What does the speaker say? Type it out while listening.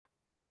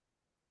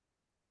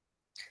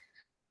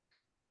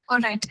All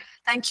right.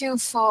 Thank you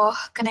for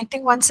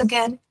connecting once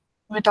again.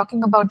 We're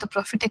talking about the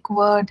prophetic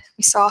word.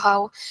 We saw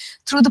how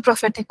through the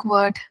prophetic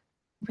word,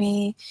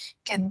 we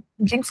can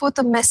bring forth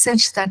a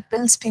message that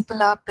builds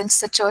people up,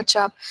 builds the church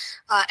up.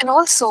 And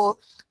also,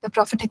 the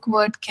prophetic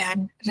word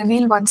can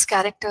reveal one's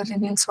character,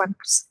 reveals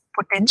one's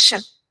potential.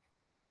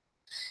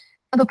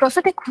 The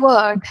prophetic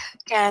word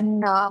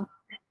can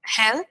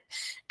help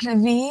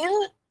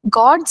reveal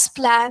God's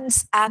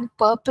plans and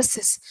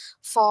purposes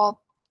for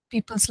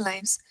people's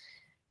lives.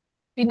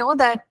 We know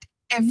that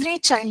every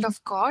child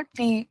of God,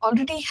 we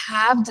already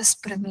have this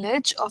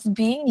privilege of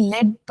being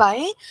led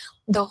by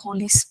the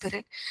Holy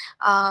Spirit.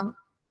 Um,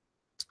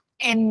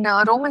 in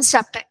Romans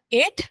chapter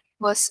 8,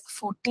 verse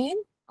 14,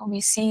 we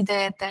see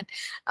there that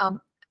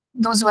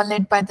those who are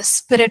led by the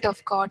Spirit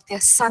of God, they are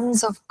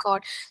sons of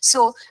God.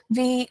 So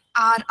we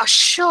are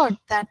assured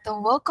that the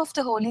work of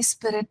the Holy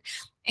Spirit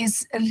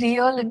is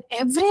real in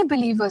every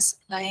believer's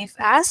life.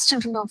 As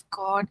children of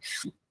God,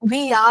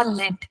 we are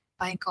led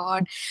by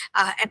God.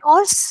 And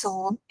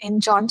also in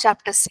John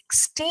chapter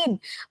 16,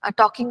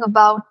 talking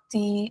about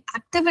the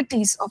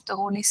activities of the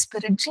Holy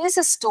Spirit,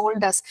 Jesus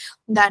told us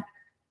that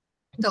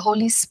the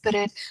Holy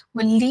Spirit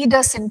will lead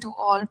us into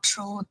all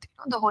truth.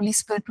 The Holy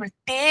Spirit will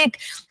take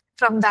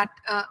from that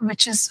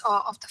which is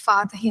of the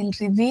Father. He'll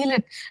reveal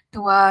it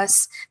to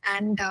us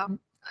and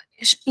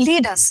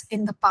lead us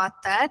in the path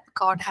that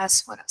God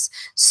has for us.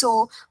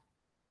 So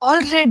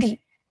already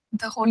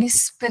the Holy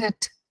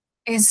Spirit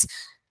is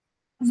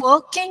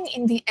working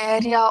in the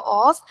area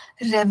of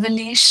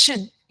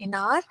revelation in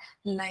our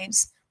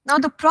lives. Now,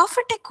 the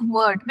prophetic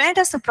word, where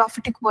does the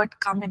prophetic word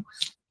come in?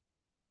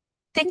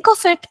 Think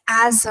of it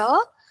as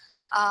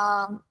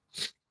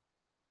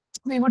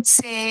we would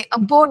say, a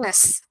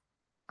bonus.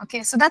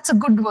 Okay, so that's a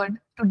good word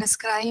to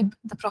describe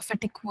the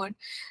prophetic word.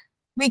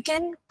 We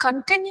can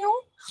continue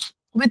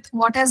with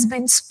what has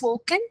been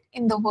spoken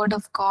in the word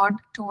of God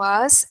to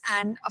us,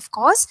 and of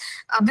course,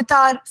 with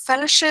our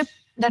fellowship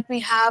that we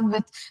have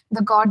with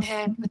the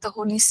Godhead, with the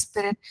Holy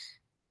Spirit,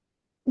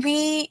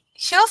 we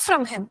hear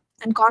from Him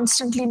and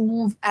constantly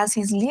move as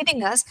He's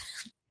leading us.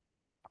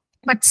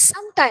 But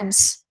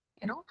sometimes,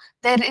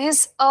 there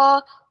is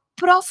a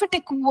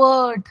prophetic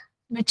word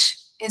which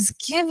is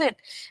given.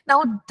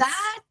 Now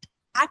that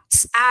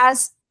acts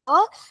as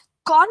a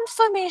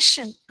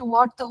confirmation to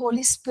what the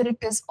Holy Spirit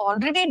is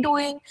already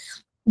doing,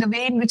 the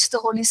way in which the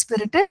Holy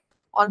Spirit is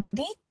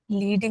already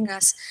leading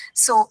us.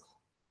 So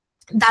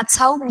that's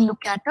how we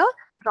look at a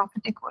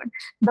prophetic word.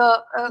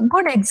 The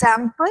good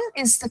example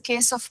is the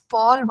case of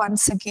Paul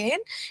once again.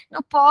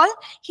 Paul,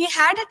 he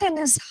had it in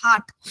his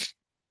heart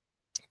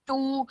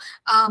to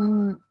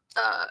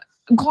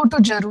go to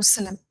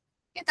Jerusalem.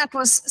 Okay, that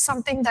was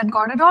something that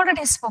God had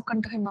already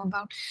spoken to him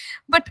about.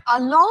 But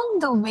along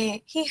the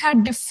way, he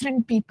had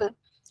different people.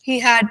 He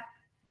had,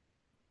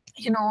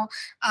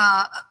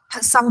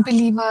 some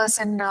believers,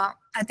 and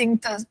I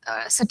think the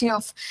city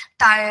of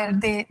Tyre,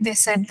 they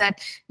said that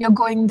you're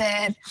going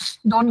there,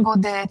 don't go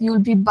there, you'll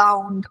be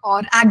bound.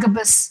 Or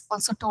Agabus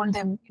also told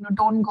them,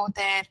 don't go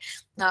there.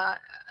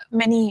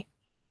 Many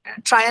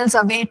trials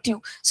await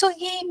you. So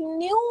he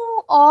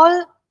knew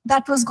all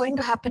that was going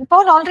to happen.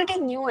 Paul already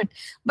knew it.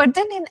 But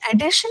then in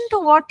addition to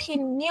what he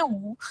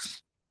knew,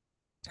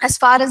 as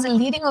far as the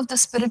leading of the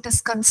Spirit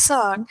is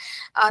concerned,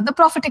 the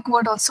prophetic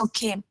word also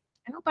came.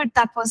 But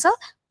that was a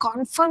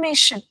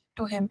confirmation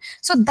to him.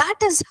 So that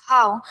is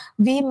how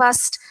we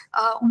must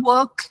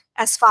work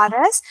as far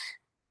as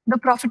the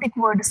prophetic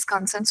word is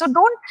concerned. So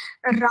don't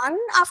run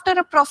after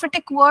a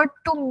prophetic word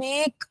to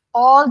make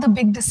all the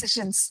big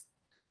decisions.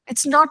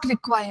 It's not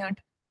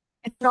required.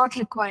 It's not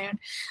required.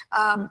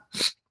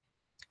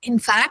 In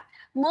fact,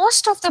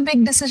 most of the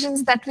big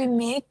decisions that we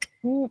make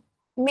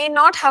may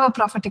not have a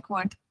prophetic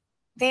word.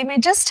 They may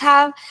just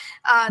have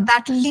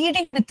that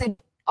leading within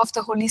of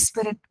the Holy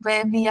Spirit,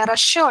 where we are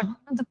assured,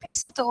 the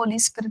peace of the Holy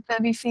Spirit, where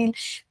we feel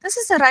this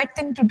is the right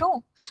thing to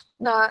do.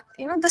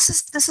 This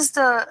is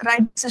the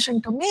right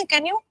decision to make,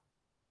 and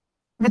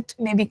with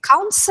maybe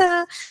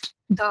counsel,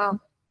 the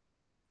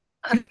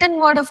written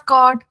word of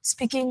God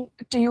speaking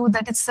to you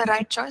that it's the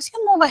right choice,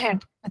 you move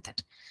ahead with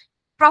it.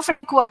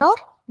 Prophetic word or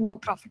no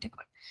prophetic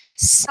word.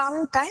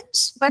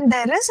 Sometimes when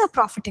there is a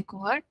prophetic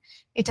word,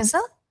 it is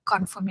a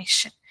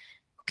confirmation.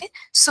 Okay,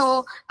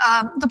 so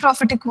the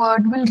prophetic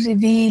word will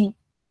reveal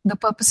the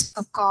purpose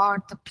of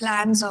God, the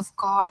plans of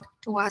God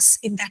to us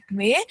in that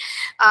way.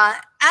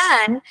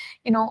 And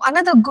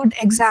another good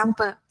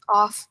example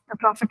of the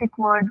prophetic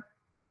word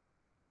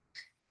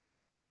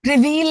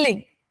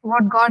revealing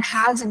what God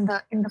has in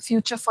the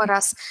future for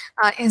us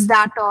is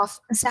that of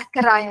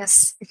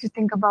Zacharias. If you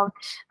think about,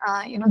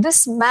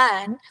 this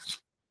man,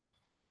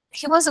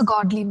 he was a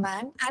godly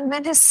man, and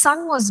when his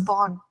son was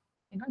born,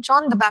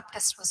 John the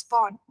Baptist was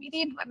born, we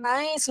read a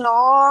nice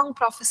long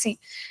prophecy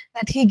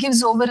that he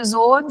gives over his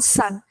own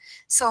son.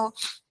 So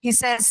he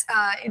says,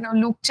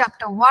 Luke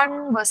chapter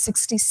 1, verse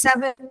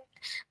 67,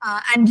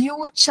 and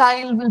you,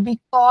 child, will be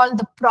called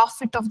the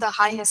prophet of the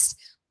highest.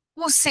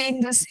 Who's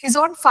saying this? His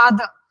own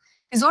father.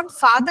 His own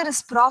father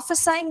is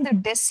prophesying the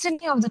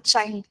destiny of the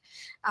child,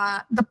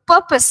 the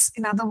purpose,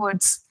 in other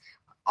words,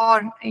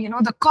 or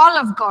the call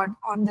of God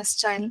on this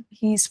child.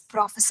 He's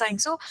prophesying.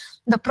 So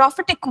the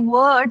prophetic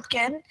word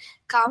can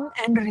come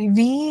and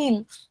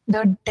reveal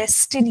the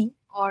destiny,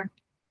 or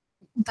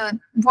the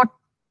what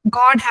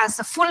God has,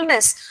 the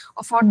fullness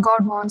of what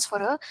God wants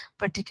for a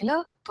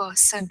particular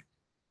person.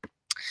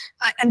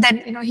 And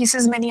then he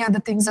says many other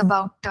things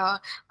about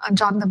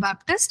John the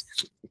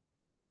Baptist.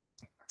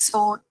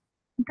 So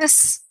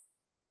this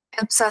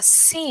helps us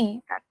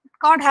see that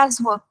God has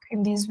worked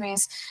in these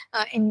ways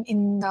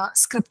in the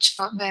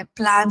scripture, where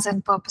plans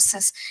and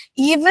purposes,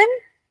 even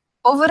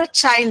over a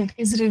child,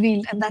 is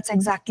revealed. And that's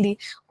exactly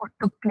what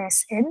took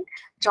place in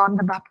John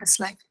the Baptist's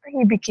life.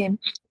 He became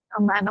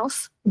a man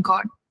of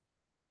God.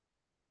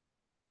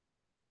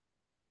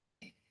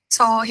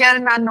 So here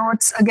in our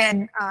notes,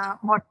 again,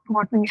 what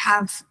we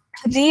have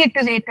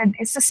reiterated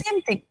is the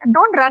same thing.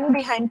 Don't run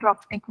behind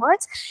prophetic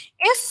words.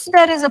 If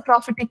there is a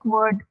prophetic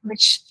word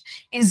which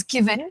is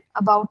given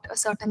about a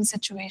certain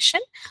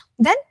situation,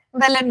 then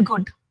well and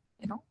good.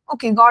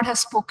 Okay, God has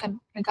spoken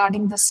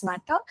regarding this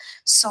matter,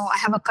 so I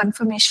have a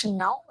confirmation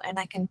now and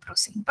I can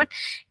proceed. But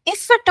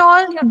if at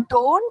all you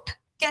don't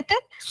get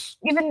it,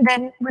 even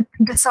then, with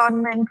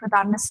discernment, with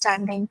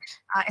understanding,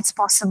 it's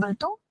possible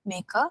to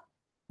make a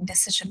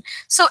decision.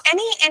 So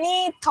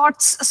any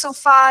thoughts so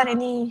far?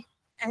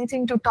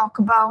 Anything to talk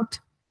about?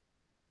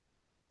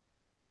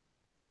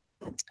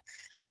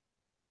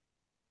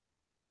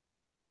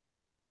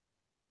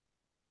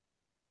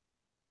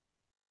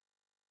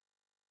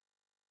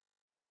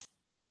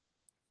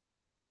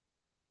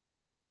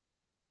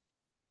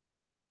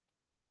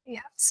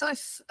 Yeah. So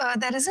if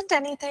there isn't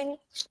anything,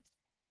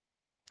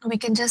 we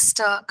can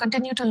just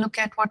continue to look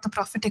at what the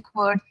prophetic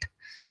word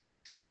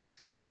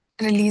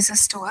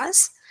releases to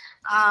us.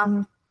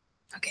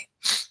 Okay.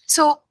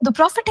 So the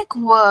prophetic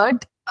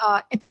word,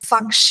 its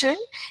function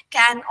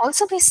can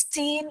also be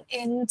seen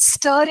in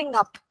stirring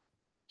up,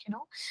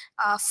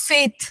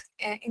 faith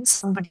in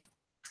somebody.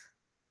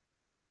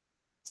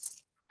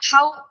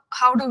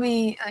 How do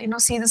we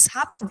see this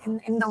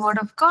happen in the Word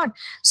of God?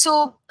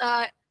 So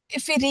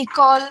if we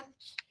recall,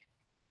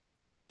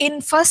 in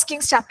 1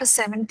 Kings chapter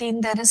 17,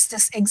 there is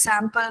this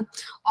example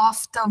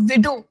of the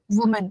widow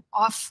woman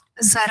of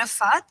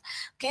Zarephath,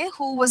 okay,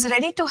 who was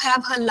ready to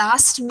have her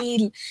last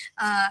meal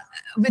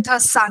with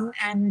her son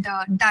and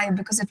die,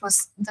 because it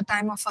was the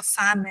time of a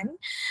famine.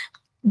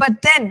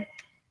 But then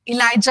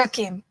Elijah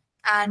came,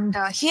 and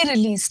he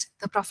released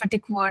the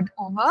prophetic word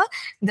over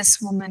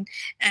this woman.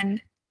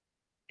 And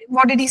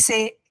what did he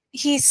say?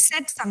 He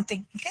said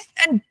something, okay?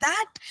 And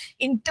that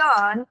in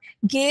turn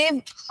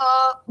gave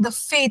her the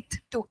faith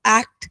to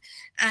act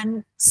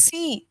and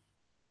see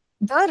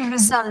the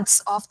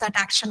results of that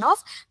action of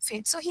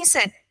faith. So he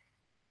said,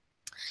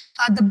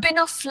 the bin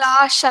of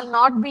flour shall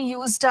not be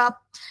used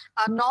up,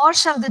 nor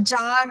shall the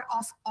jar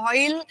of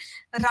oil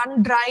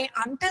run dry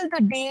until the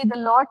day the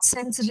Lord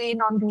sends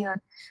rain on the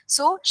earth.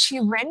 So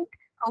she went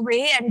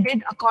away and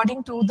did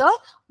according to the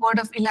word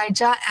of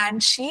Elijah,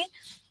 and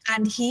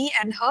he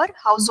and her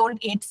household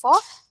ate for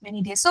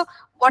many days. So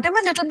whatever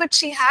little bit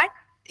she had,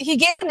 he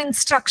gave an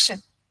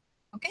instruction.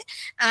 Okay,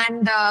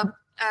 and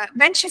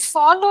when she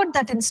followed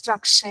that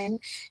instruction,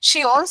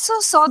 she also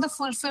saw the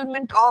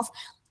fulfillment of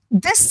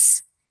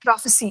this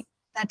prophecy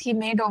that he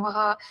made over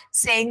her,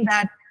 saying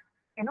that,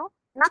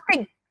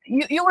 nothing,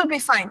 you will be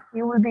fine.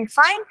 You will be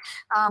fine.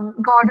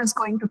 God is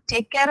going to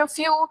take care of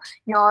you.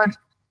 Your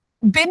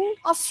bin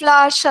of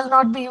flour shall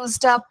not be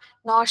used up,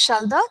 nor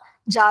shall the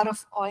jar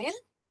of oil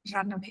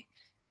run away.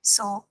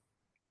 So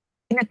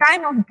in a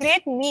time of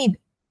great need,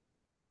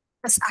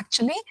 this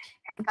actually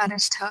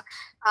encouraged her.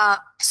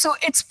 So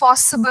it's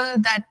possible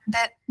that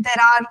there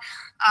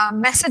are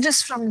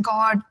messages from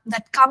God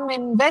that come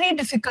in very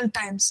difficult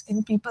times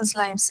in people's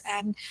lives,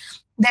 and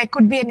there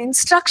could be an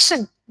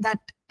instruction that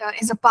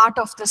is a part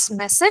of this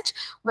message,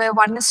 where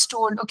one is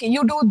told, okay,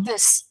 you do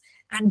this,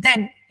 and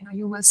then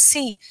you will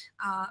see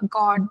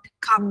God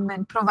come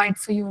and provide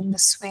for you in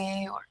this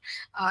way, or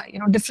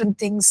different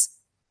things,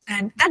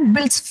 and that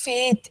builds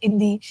faith in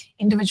the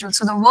individual.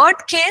 So the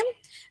word came,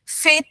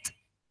 faith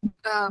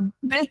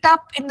built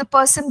up in the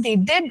person. They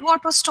did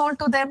what was told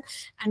to them,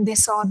 and they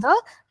saw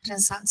the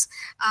results.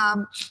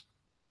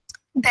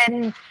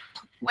 Then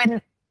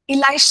when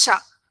Elisha,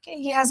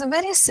 okay, he has a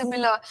very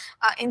similar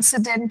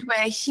incident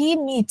where he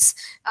meets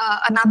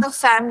another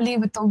family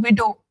with a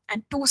widow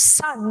and two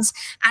sons,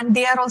 and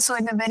they are also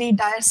in a very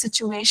dire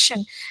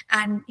situation.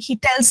 And he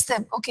tells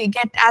them, okay,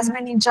 get as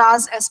many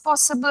jars as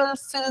possible,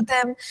 fill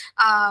them,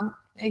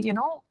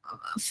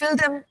 fill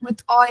them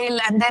with oil,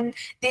 and then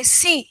they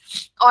see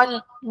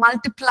oil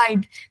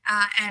multiplied,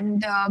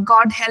 and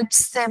God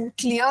helps them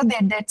clear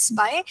their debts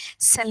by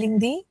selling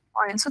the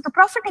oil. So the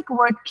prophetic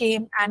word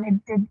came, and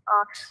it did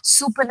a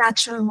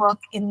supernatural work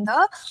in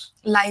the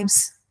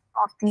lives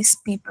of these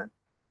people.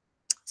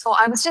 So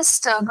I was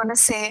just going to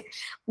say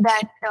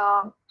that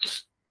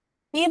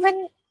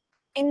even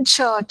in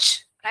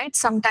church, right,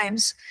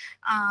 sometimes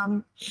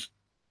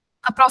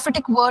a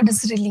prophetic word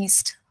is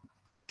released.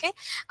 Okay,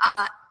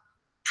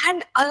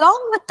 and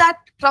along with that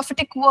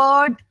prophetic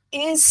word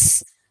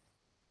is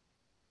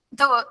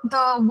the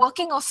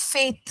working of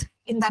faith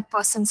in that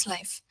person's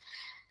life.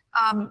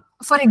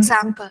 For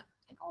example,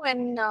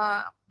 when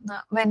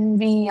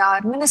we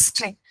are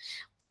ministering,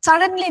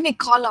 suddenly we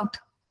call out,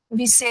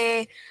 we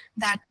say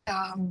that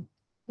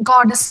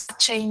God is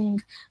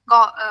touching.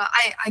 God,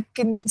 I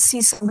can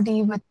see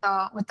somebody with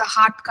a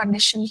heart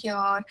condition here,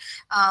 or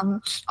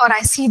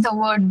I see the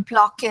word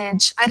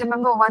blockage. I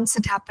remember once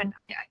it happened.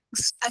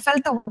 I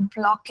felt the word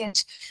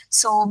blockage,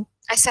 so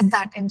I said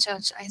that in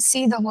church. I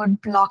see the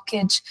word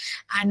blockage,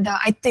 and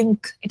I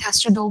think it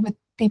has to do with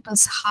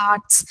people's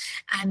hearts.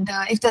 And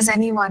if there's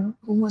anyone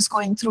who is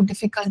going through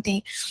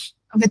difficulty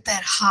with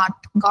their heart,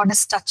 God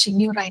is touching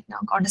you right now.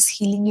 God is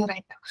healing you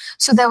right now.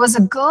 So there was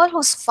a girl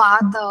whose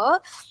father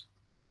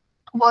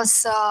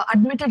was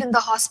admitted in the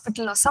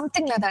hospital or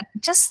something like that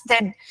just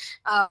then,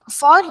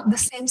 for the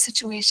same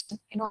situation,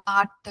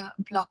 heart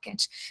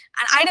blockage.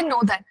 And I didn't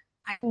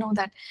know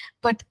that.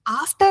 But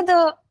after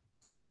the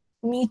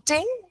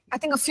meeting, I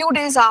think a few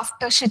days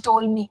after, she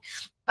told me,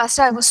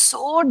 Pastor, I was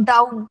so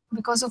down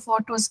because of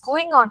what was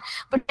going on.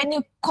 But when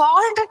you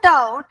called it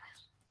out,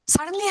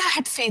 suddenly I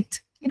had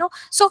faith.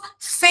 So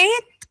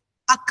faith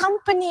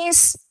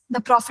accompanies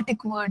the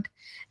prophetic word,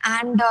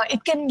 and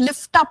it can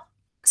lift up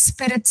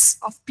spirits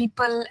of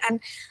people. And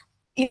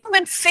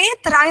when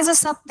faith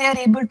rises up, they are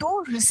able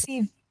to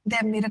receive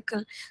their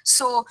miracle.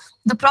 So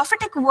the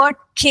prophetic word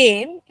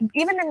came,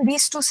 even in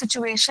these two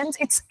situations,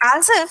 it's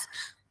as if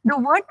the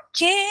word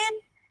came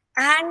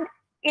and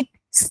it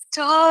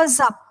stirs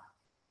up,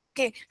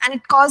 okay, and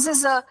it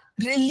causes a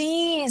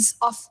release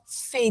of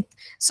faith.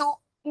 So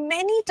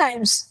many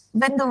times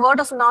when the word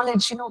of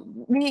knowledge,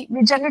 we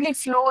generally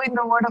flow in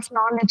the word of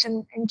knowledge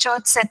in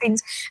church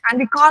settings, and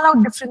we call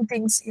out different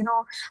things,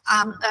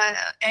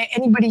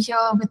 anybody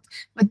here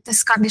with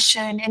this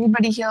condition,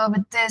 anybody here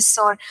with this,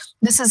 or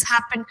this has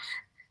happened.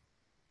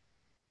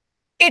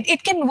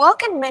 It can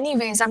work in many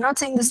ways. I'm not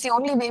saying this is the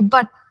only way,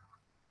 but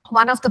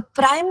one of the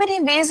primary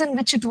ways in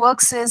which it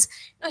works is,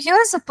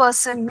 here's a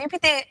person, maybe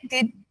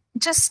they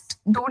just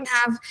don't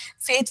have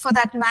faith for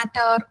that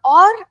matter,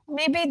 or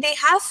maybe they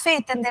have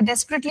faith and they're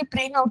desperately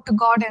praying out to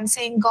God and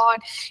saying, God,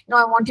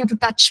 I want you to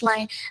touch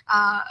my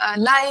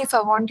life,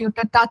 I want you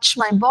to touch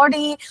my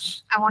body,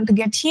 I want to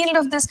get healed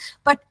of this.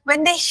 But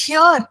when they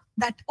hear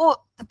that, oh,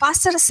 the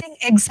pastor is saying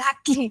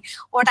exactly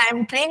what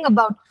I'm praying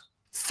about,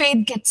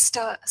 faith gets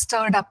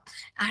stirred up,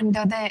 and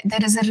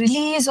there is a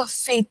release of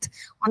faith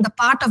on the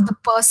part of the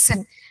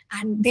person,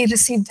 and they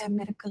receive their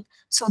miracle.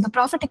 So the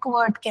prophetic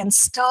word can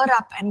stir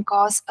up and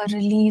cause a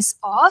release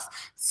of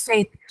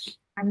faith,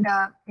 and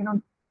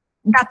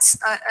that's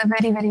a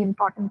very, very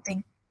important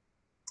thing.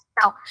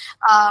 Now,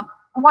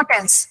 what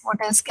else? What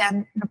else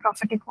can the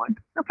prophetic word?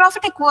 The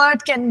prophetic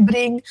word can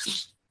bring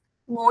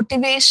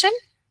motivation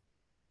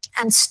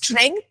and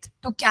strength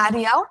to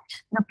carry out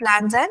the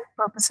plans and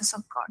purposes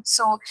of God.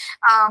 So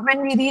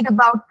when we read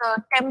about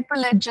the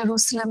temple at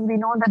Jerusalem, we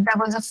know that there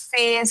was a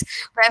phase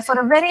where for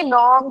a very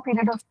long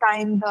period of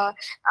time, the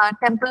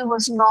temple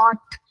was not,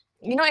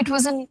 the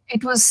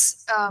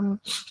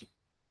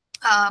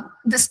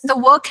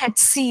work had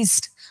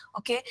ceased,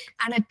 okay,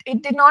 and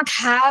it did not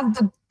have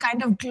the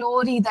kind of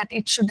glory that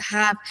it should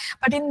have.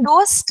 But in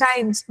those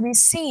times, we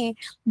see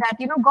that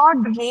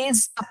God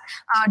raised up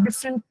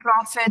different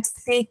prophets.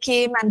 They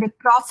came and they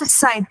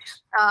prophesied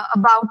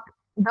about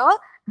the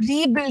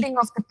rebuilding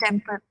of the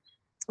temple.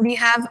 We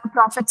have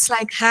prophets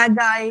like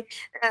Haggai,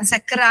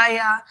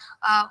 Zechariah,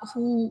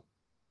 who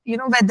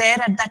were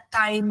there at that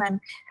time, and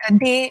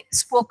they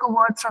spoke a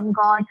word from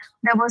God.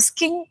 There was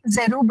King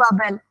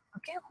Zerubbabel,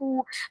 okay,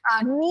 who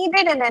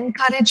needed an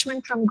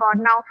encouragement from God.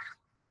 Now,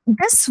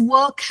 this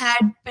work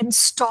had been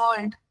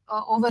stalled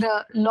over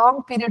a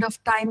long period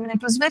of time, and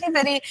it was very,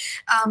 very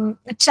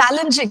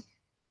challenging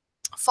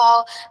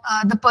for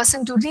the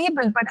person to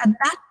rebuild. But at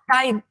that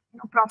time,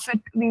 prophet,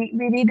 we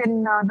read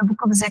in the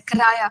book of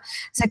Zechariah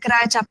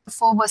chapter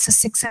 4, verses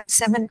 6 and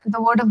 7,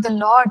 the word of the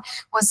Lord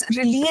was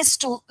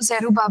released to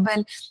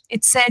Zerubbabel.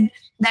 It said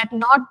that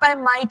not by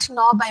might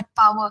nor by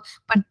power,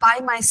 but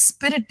by my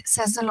spirit,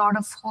 says the Lord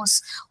of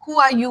hosts. Who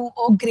are you,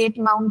 O great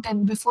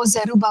mountain? Before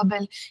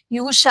Zerubbabel,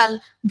 you shall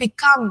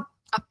become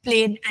a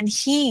plain, and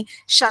he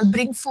shall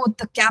bring forth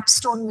the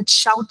capstone with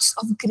shouts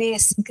of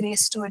grace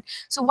to it.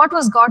 So what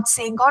was God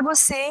saying? God was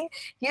saying,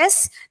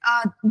 yes,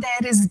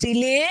 there is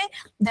delay,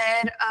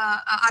 there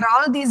are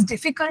all these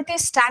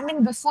difficulties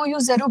standing before you,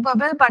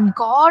 Zerubbabel, but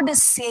God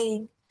is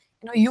saying,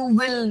 you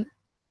will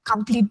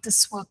complete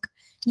this work.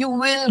 You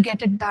will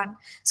get it done.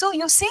 So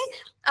you see,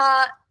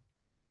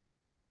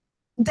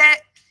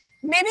 that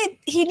maybe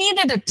he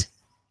needed it.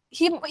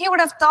 He would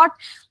have thought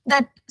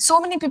that so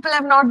many people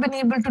have not been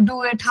able to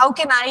do it. How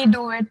can I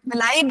do it?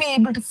 Will I be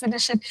able to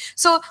finish it?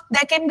 So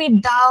there can be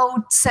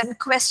doubts and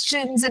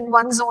questions in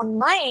one's own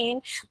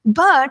mind,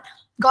 but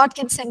God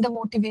can send a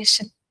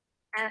motivation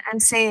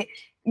and say,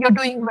 you're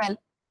doing well.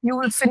 You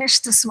will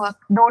finish this work.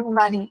 Don't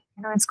worry.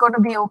 It's going to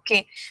be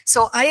okay.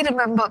 So I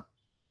remember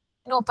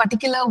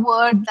particular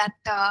word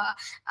that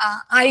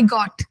I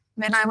got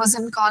when I was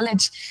in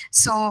college.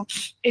 So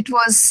it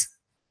was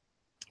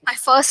my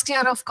first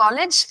year of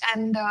college,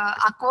 and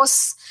our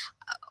course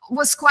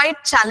was quite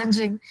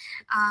challenging,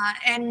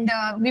 and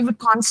we would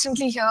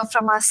constantly hear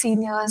from our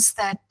seniors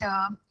that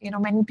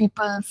many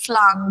people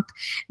flunked,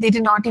 they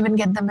did not even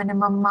get the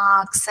minimum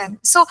marks. And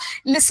so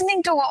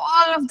listening to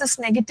all of this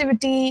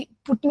negativity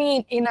put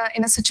me in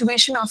a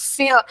situation of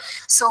fear.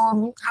 So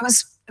I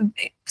was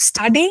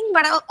studying,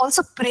 but I was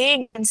also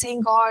praying and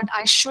saying, God,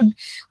 I should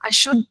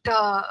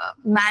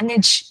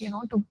manage,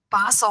 to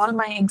pass all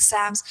my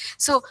exams.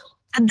 So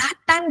at that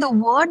time, the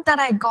word that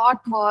I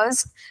got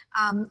was,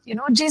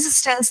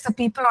 Jesus tells the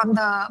people on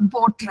the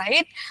boat,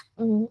 right?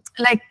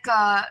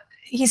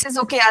 He says,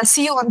 okay, I'll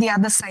see you on the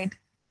other side.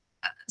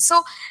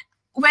 So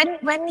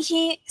when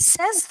he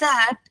says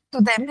that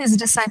to them, his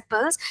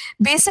disciples,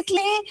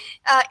 basically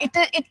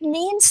it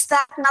means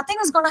that nothing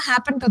is going to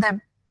happen to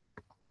them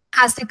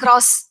as they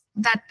cross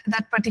that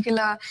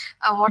particular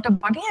water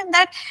body, and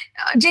that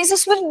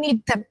Jesus will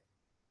meet them.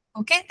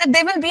 Okay, that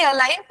they will be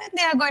alive and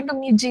they are going to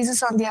meet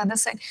Jesus on the other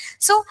side.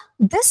 So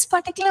this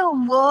particular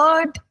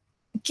word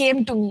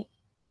came to me,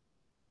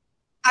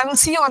 I will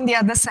see you on the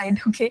other side.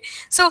 Okay,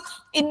 so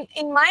in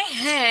my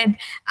head,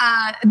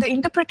 the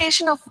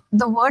interpretation of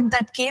the word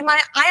that came,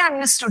 I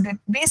understood it.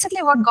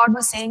 Basically what God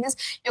was saying is,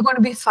 you're going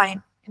to be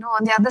fine,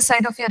 on the other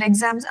side of your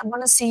exams. I'm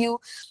going to see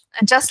you,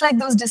 just like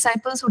those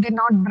disciples who did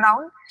not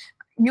drown,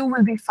 you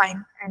will be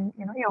fine, and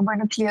you're going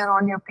to clear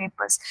all your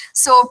papers.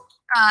 So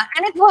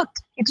and it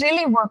worked, it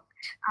really worked.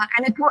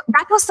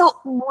 That was the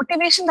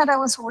motivation that I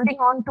was holding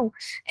on to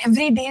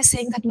every day,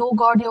 saying that, no,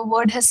 God, your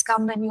word has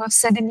come, and you have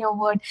said in your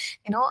word,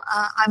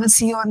 I will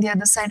see you on the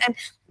other side. And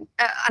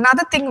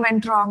another thing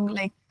went wrong,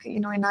 like,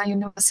 in our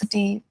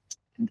university,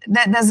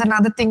 there's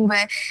another thing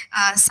where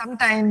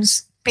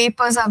sometimes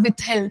papers are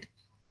withheld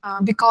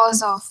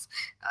because of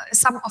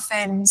some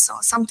offense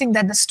or something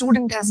that the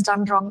student has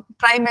done wrong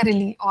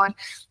primarily, or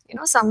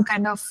some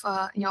kind of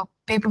your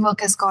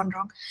paperwork has gone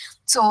wrong.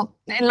 So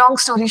long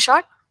story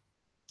short,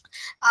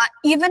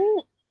 even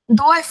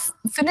though I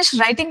finished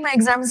writing my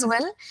exams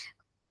well,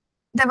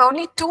 there were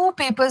only two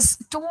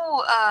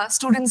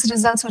students'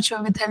 results which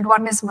were withheld.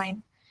 One is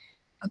mine.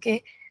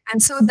 Okay,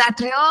 and so that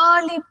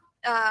really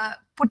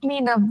put me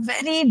in a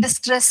very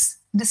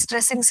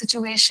distressing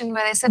situation,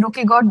 where I said,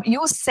 okay, God,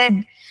 you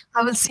said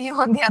I will see you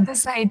on the other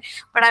side,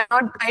 but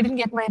I didn't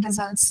get my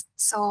results,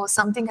 so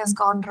something has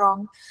gone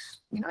wrong.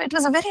 It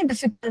was a very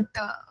difficult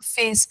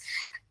phase.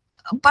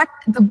 But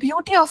the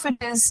beauty of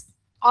it is,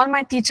 all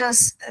my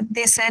teachers,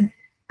 they said,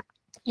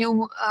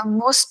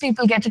 most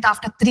people get it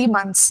after 3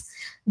 months.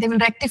 They will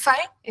rectify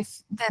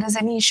if there is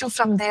any issue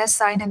from their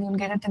side, and you'll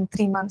get it in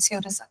 3 months,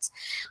 your results.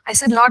 I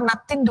said, Lord,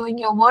 nothing doing.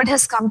 Your word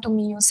has come to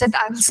me. You said,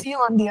 I will see you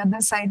on the other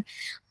side.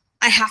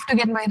 I have to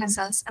get my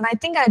results. And I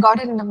think I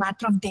got it in a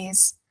matter of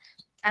days.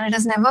 And it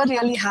has never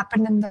really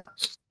happened in the,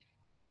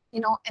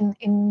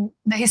 in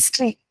the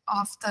history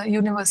of the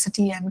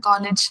university and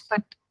college,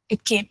 but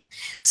it came.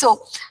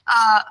 So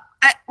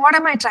what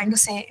am I trying to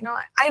say?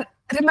 I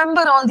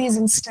remember all these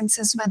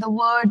instances where the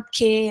word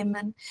came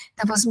and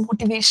there was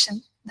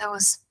motivation, there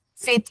was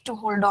faith to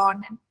hold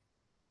on and,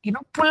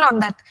 pull on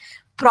that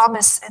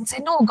promise and say,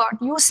 no, God,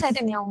 you said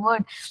in your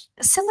word.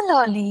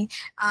 Similarly,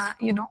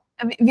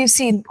 we've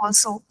seen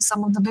also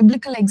some of the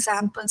biblical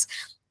examples.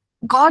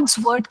 God's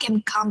word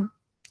can come.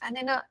 And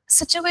in a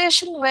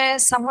situation where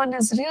someone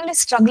is really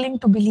struggling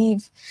to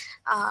believe,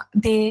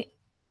 they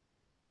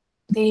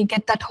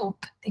get that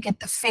hope, they get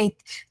the faith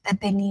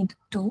that they need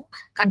to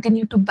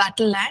continue to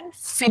battle and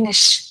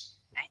finish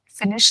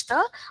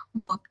the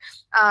work.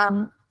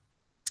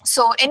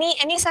 So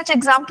any such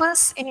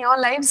examples in your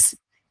lives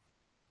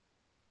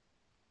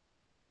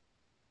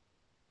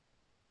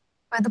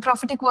where the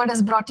prophetic word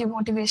has brought you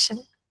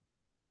motivation?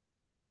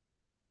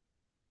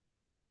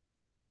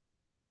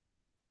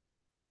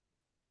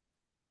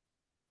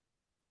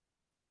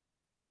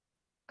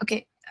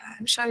 Okay,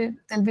 I'm sure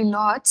there'll be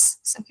lots.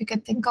 So if you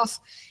can think of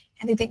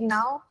anything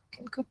now, you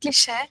can quickly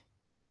share.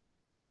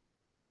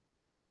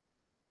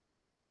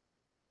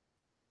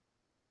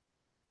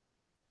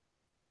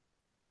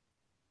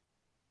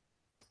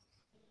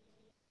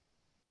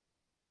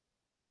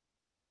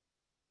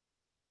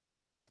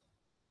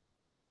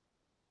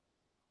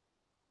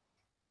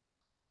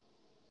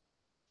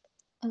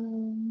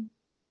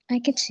 I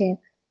can share.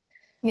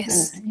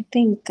 Yes.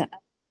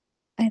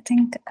 I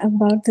think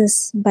about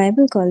this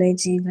Bible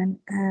college even.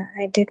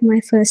 I did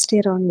my first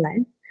year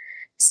online.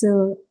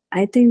 So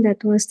I think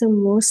that was the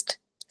most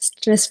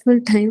stressful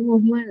time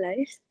of my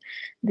life,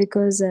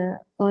 because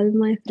all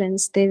my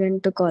friends, they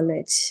went to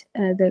college.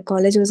 The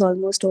college was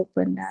almost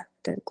opened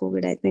after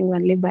COVID. I think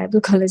only Bible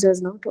college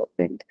was not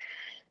opened.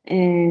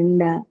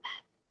 And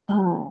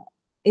uh,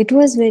 it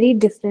was very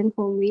different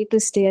for me to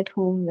stay at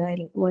home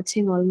while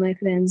watching all my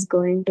friends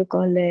going to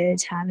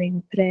college,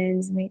 having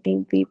friends,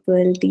 meeting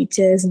people,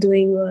 teachers,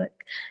 doing work.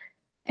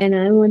 And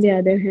I'm on the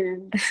other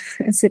hand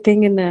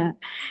sitting in a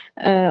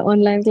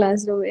online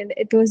classroom, and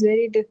it was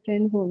very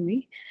different for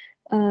me.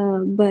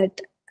 But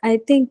I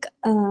think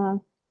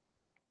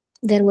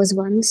there was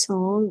one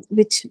song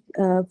which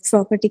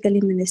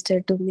prophetically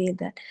ministered to me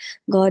that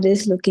God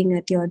is looking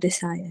at your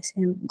desires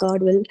and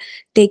God will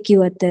take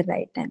you at the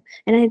right time.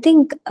 And I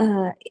think,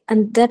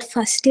 and that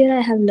first year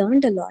I have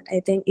learned a lot. I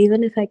think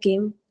even if I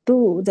came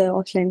to the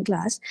offline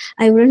class,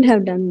 I wouldn't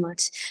have done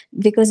much,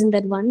 because in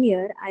that one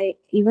year, I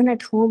even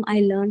at home I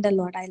learned a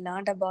lot. I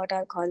learned about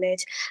our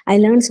college. I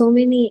learned so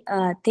many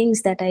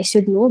things that I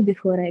should know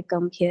before I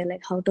come here,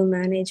 like how to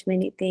manage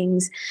many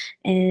things.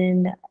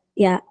 And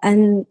yeah,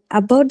 and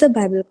about the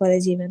Bible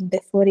college, even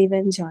before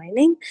even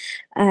joining,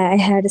 I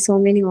had so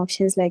many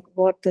options, like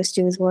what to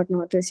choose, what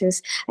not to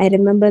choose. I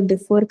remember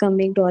before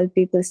coming to All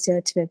People's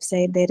Church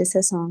website, there is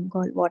a song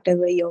called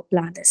Whatever Your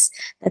Plan Is.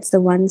 That's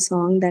the one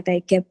song that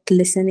I kept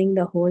listening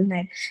the whole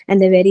night. And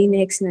the very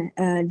next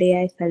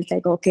day, I felt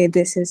like, okay,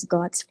 this is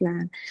God's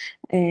plan.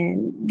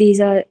 And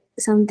these are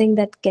something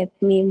that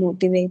kept me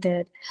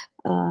motivated.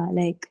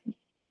 Like,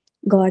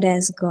 God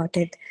has got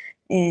it,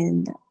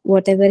 and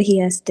whatever He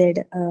has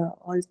did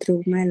all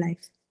through my life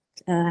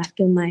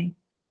after my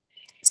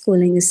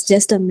schooling is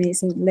just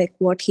amazing. Like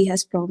what He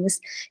has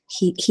promised,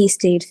 He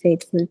stayed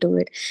faithful to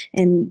it,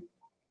 and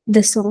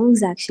the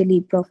songs actually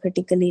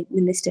prophetically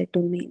ministered to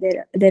me.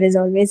 There is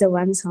always a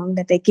one song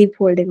that I keep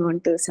holding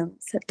on to some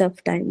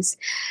tough times.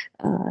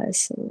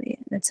 So yeah,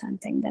 that's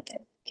something that I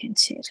can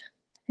share.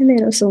 And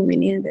there are so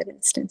many other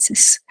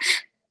instances.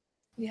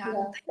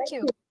 Yeah, thank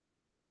you.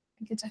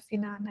 Thank you,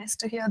 Jafina. Nice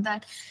to hear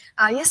that.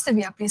 Yes,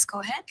 Divya, please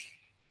go ahead.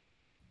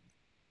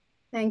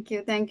 Thank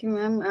you,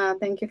 ma'am.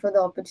 Thank you for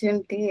the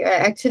opportunity.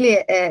 Actually,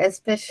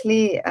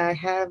 especially I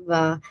have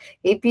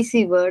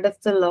APC Word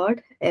of the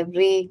Lord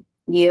every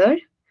year.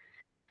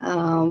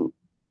 Um,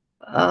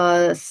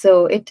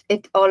 so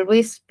it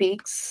always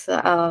speaks.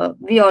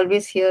 We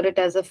always hear it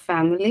as a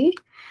family,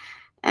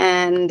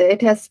 and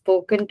it has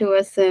spoken to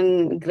us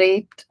in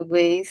great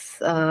ways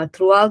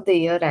throughout the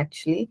year.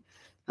 Actually,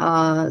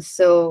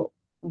 so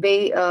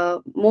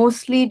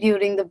mostly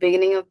during the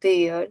beginning of the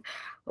year,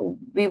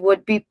 we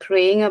would be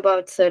praying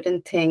about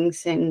certain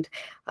things, and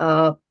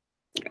uh,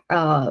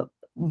 uh,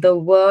 the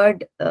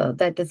word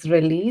that is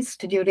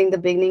released during the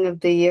beginning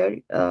of the year,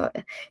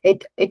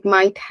 it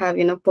might have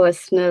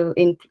personal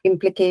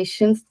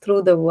implications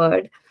through the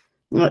word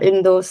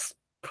in those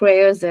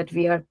prayers that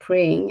we are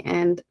praying.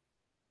 And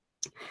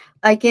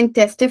I can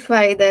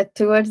testify that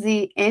towards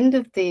the end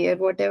of the year,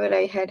 whatever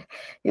I had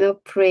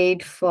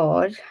prayed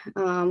for,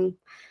 um,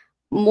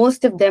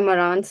 most of them are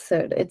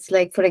answered. It's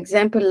like, for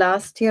example,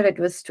 last year it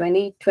was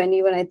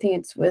 2021, I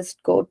think it was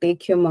go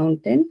take your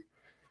mountain.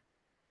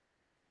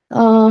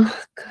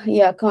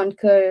 Yeah,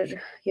 conquer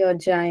your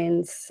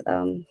giants.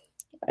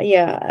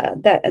 Yeah,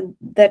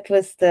 that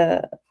was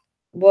the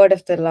word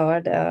of the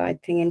Lord, I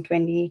think in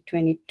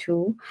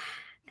 2022.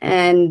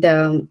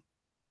 And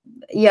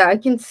yeah, I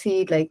can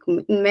see, like,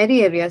 in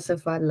many areas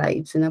of our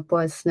lives, in a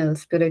personal,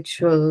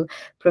 spiritual,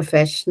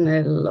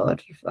 professional, or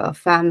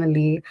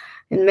family,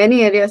 in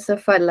many areas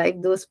of our life,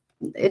 those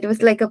it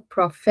was like a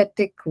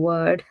prophetic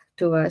word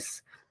to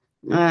us.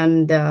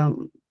 And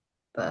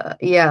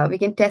yeah, we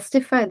can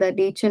testify that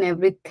each and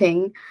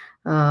everything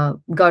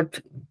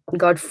got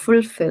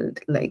fulfilled.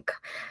 Like,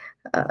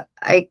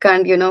 I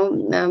can't,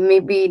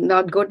 maybe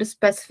not go to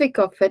specific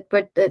of it,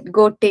 but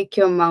go take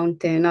your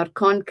mountain or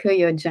conquer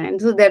your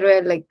giant. So there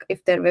were, like,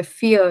 if there were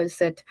fears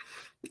that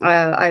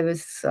I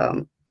was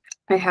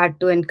I had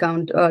to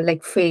encounter,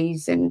 like,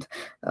 face and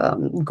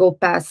go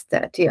past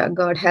that. Yeah,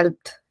 God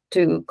helped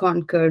to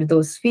conquer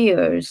those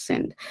fears,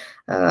 and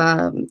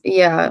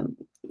yeah,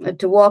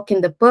 to walk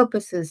in the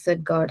purposes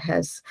that God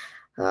has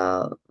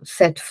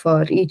set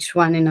for each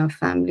one in our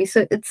family.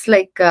 So it's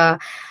like, yeah,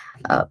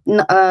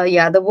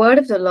 the word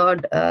of the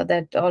Lord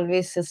that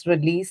always is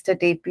released at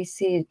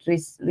APC, it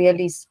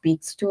really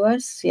speaks to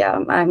us.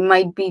 Yeah, I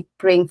might be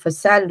praying for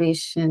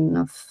salvation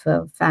of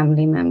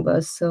family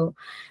members. So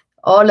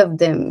all of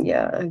them,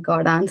 yeah,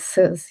 God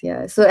answers.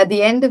 Yeah, so at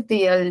the end of the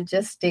year, I'll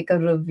just take a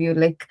review,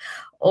 like,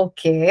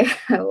 okay,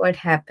 what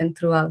happened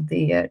throughout the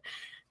year,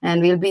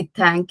 and we'll be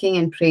thanking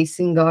and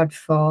praising God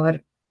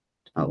for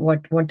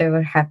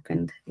whatever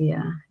happened.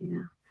 Yeah,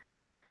 yeah.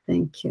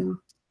 Thank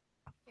you.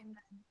 Amen.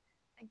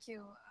 Thank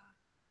you.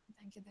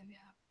 Thank you,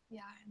 Divya.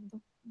 Yeah, and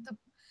the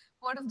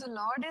word of the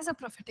Lord is a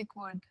prophetic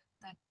word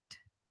that,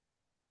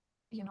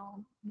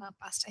 the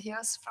pastor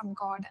hears from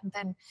God and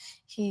then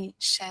he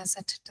shares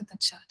it to the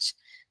church.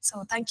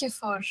 So thank you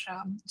for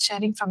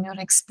sharing from your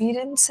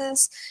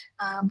experiences,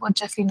 both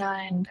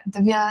Jafina and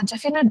Divya.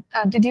 Jafina,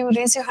 did you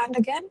raise your hand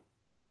again?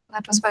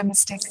 That was by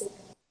mistake.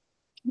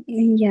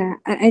 Yeah,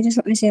 I just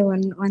want to say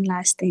one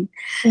last thing.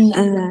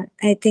 Yeah.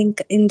 I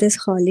think in this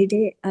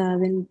holiday,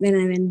 when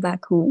I went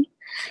back home,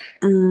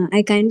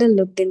 I kind of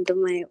looked into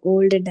my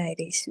old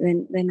diaries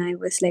when I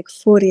was like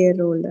 4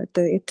 year old or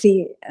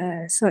three,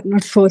 sorry,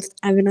 not fourth.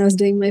 When I was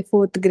doing my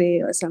fourth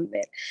grade or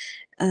somewhere.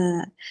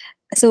 Uh,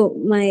 so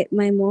my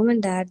mom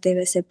and dad, they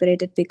were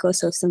separated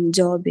because of some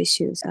job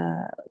issues.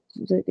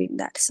 Doing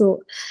that.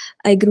 So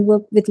I grew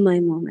up with my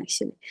mom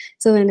actually.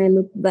 So when I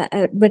look back,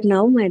 but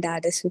now my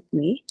dad is with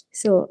me.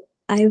 So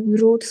I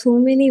wrote so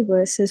many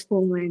verses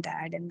for my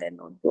dad in the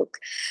notebook.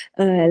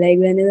 Like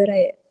whenever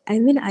I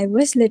mean, I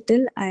was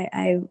little.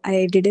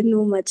 I didn't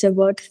know much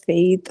about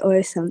faith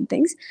or some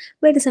things,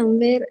 but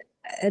somewhere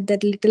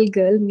that little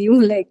girl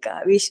knew like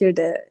we should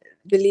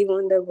believe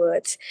on the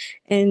words.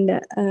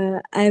 And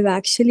I've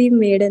actually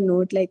made a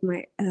note like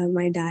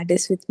my dad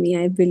is with me.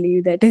 I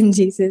believe that in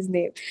Jesus'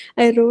 name.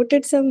 I wrote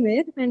it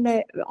somewhere, and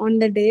on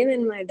the day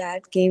when my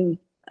dad came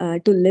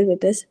to live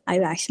with us, I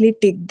actually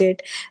ticked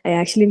it. I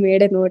actually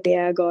made a note.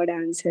 Yeah, God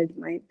answered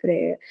my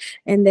prayer,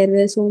 and there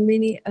were so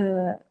many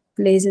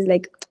places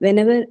like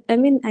whenever. I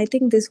mean, I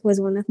think this was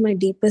one of my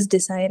deepest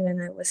desire when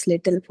I was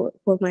little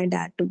for my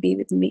dad to be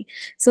with me.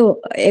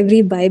 So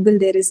every Bible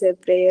there is a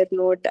prayer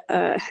note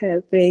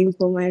praying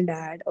for my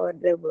dad or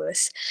the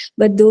verse.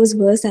 But those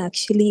verse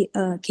actually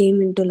came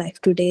into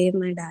life today.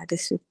 My dad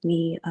is with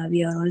me.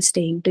 We are all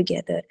staying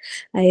together.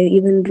 I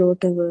even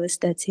wrote a verse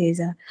that says,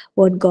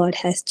 "What God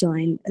has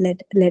joined,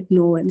 let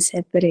no one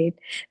separate."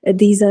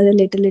 These are the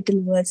little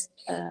words.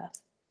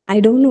 I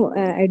don't know.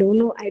 I don't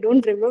know. I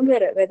don't remember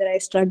whether I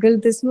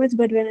struggled this much,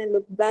 but when I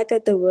look back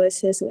at the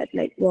verses,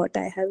 like what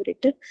I have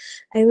written,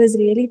 I was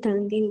really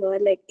thanking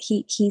God. Like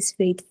He's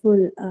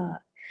faithful.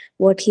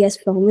 What He has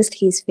promised,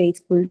 He's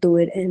faithful to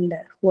it, and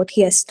what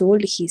He has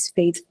told, He's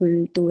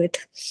faithful to it.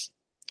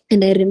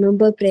 And I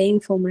remember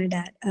praying for my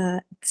dad.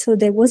 So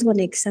there was one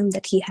exam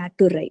that he had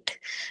to write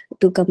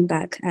to come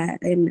back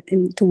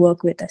and to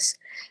work with us.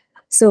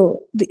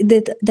 So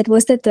that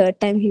was the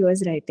third time he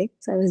was writing.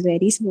 So I was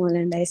very small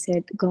and I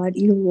said, God,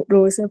 you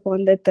rose up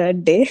on the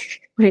third day.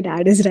 My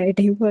dad is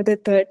writing for the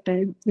third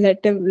time.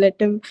 Let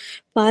him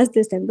pass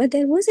this time. But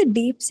there was a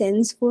deep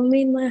sense for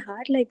me in my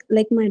heart,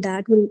 like my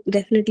dad will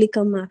definitely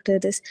come after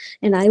this.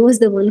 And I was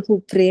the one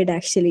who prayed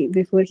actually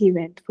before he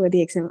went for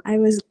the exam. I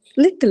was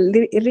little,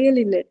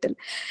 really little.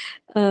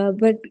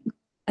 But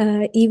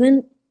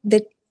even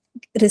the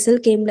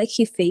result came like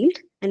he failed,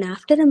 and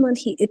after a month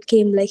it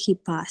came like he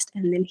passed,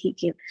 and then he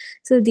came.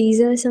 So these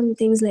are some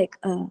things like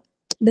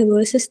the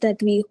verses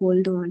that we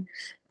hold on,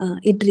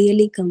 it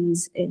really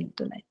comes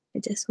into life. I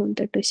just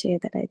wanted to share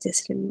that. I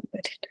just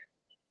remembered it.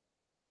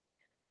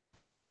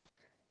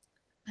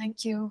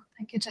 Thank you,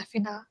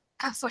 Jeffina,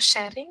 for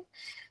sharing.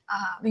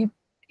 We,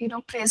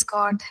 praise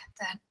God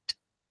that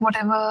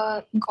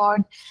whatever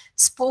God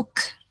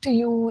spoke to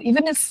you,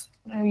 even if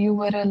you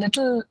were a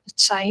little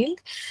child,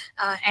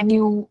 and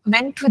you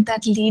went with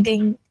that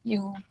leading,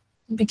 you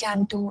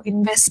began to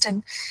invest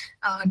in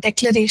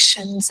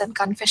declarations and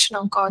confession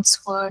of God's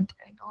word.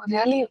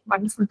 Really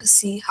wonderful to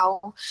see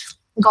how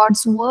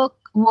God's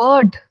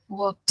word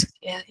worked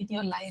in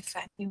your life,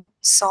 and you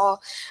saw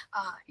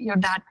your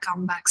dad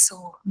come back.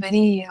 So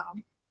very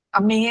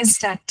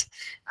amazed at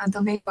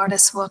the way God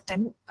has worked,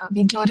 and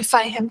we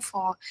glorify Him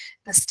for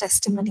this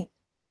testimony.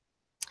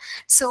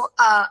 So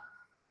I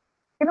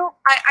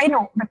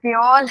know that we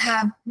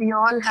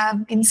all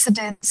have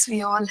incidents,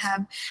 we all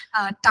have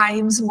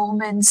times,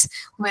 moments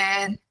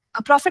where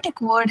a prophetic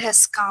word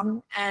has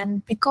come,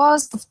 and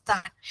because of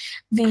that,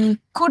 we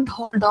could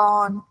hold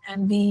on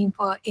and we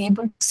were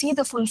able to see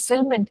the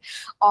fulfillment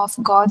of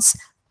God's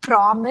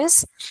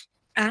promise,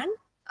 and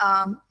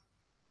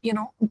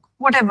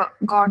whatever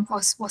God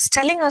was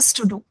telling us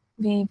to do,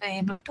 we were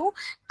able to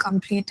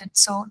complete it.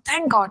 So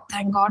thank God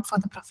for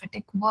the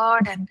prophetic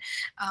word, and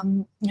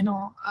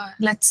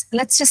let's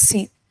just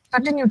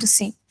continue to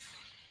see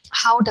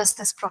how does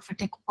this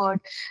prophetic word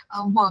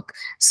work.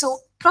 So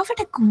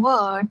prophetic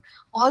word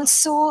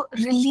also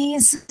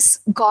releases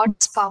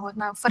God's power.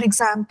 Now, for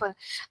example,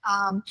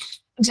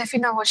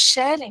 Jeffina was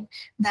sharing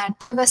that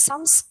there were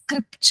some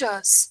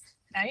scriptures,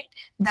 right,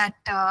 that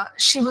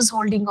she was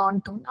holding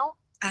on to. Now,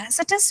 as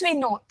it is, we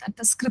know that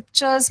the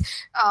scriptures,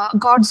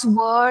 God's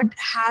word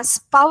has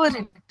power in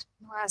it.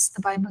 As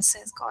the Bible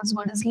says, God's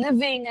word is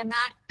living and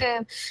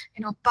active,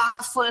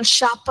 powerful,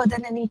 sharper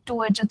than any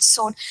two-edged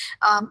sword.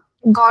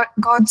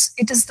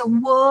 It is the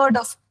word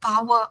of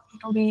power.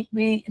 We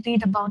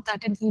read about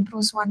that in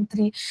Hebrews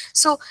 1:3.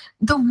 So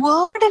the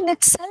word in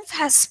itself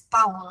has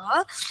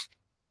power.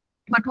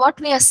 But what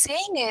we are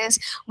saying is,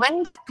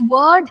 when that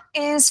word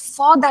is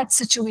for that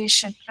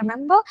situation,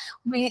 remember,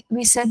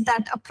 we said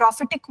that a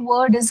prophetic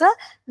word is a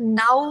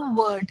now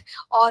word,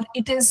 or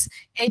it is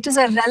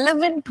a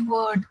relevant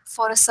word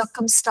for a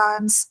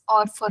circumstance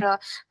or for a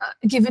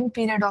given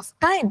period of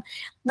time.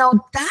 Now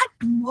that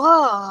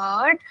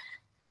word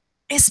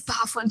is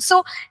powerful.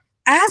 So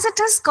as it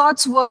is,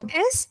 God's word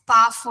is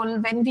powerful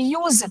when we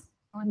use it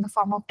in the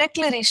form of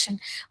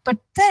declaration. But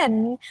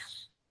then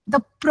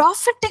the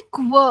prophetic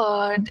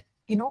word,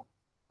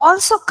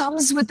 also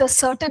comes with a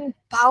certain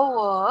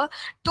power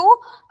to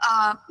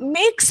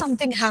make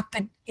something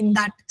happen in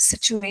that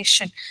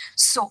situation.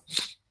 So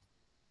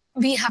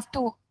we have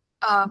to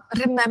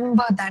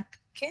remember that.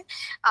 Okay.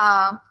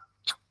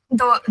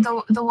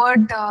 The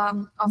word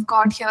of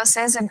God here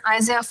says in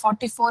Isaiah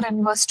 44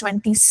 and verse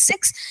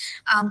 26,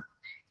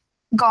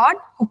 God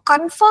who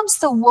confirms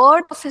the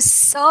word of his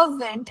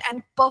servant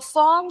and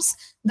performs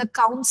the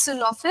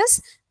counsel of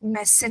his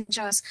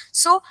messengers.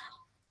 So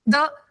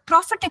the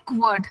prophetic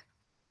word,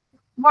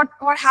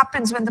 what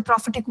happens when the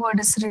prophetic word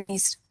is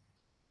released?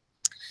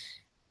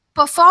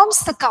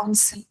 Performs the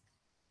counsel.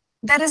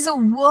 There is a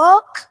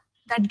work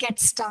that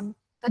gets done.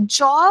 The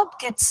job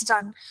gets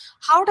done.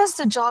 How does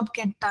the job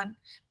get done?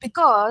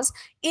 Because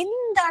in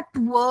that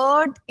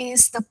word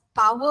is the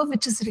power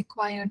which is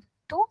required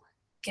to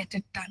get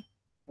it done.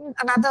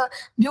 Another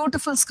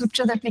beautiful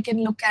scripture that we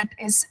can look at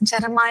is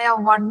Jeremiah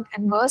 1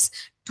 and verse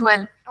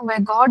 12, where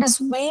God is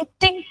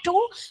waiting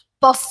to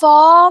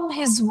perform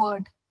his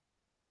word,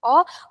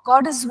 or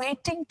God is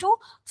waiting to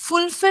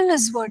fulfill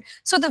his word.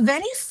 So the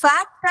very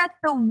fact that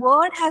the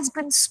word has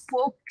been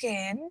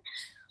spoken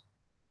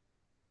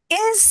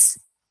is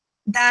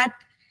that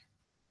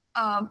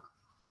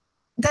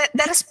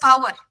there is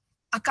power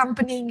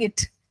accompanying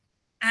it.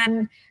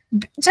 And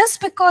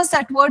just because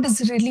that word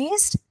is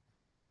released,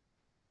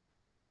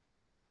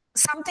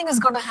 something is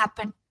going to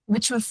happen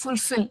which will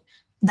fulfill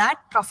that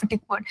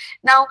prophetic word.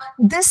 Now,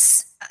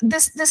 this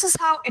is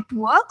how it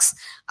works.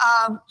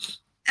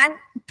 And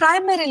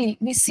primarily,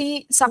 we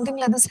see something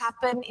like this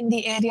happen in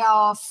the area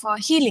of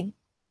healing,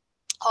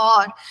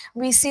 or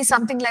we see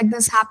something like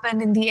this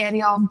happen in the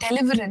area of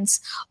deliverance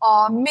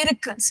or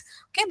miracles.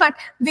 Okay, but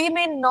we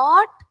may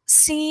not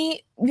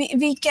see,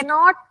 we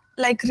cannot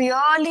like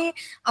really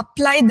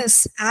apply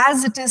this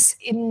as it is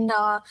in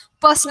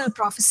personal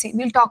prophecy.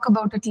 We'll talk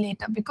about it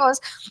later, because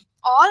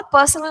all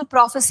personal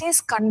prophecy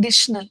is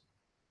conditional,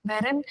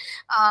 wherein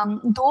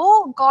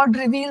though God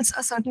reveals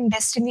a certain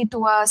destiny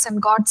to us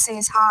and God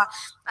says,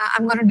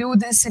 I'm going to do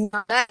this in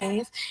my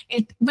life,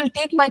 it will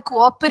take my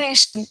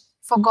cooperation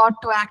for God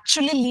to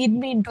actually lead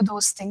me into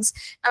those things.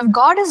 Now, if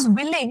God is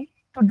willing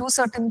to do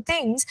certain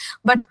things,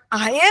 but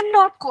I am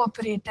not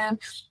cooperative,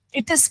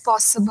 it is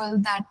possible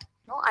that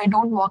I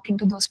don't walk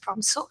into those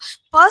promises. So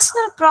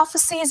personal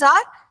prophecies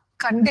are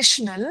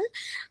conditional.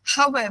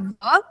 However,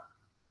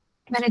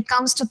 when it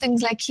comes to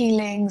things like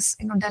healings,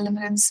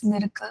 deliverance,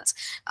 miracles,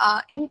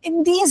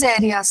 in these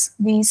areas,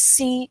 we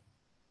see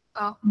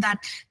that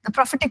the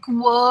prophetic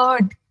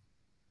word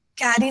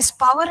carries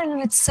power in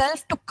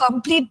itself to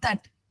complete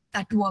that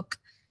work.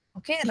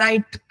 Okay,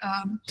 right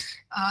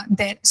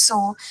there.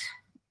 So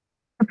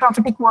the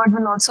prophetic word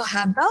will also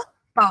have the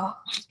power.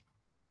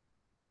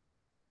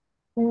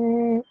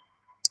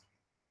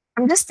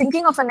 I'm just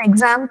thinking of an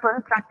example,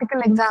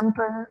 practical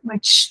example,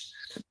 which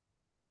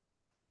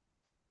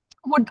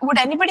would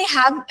anybody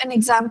have an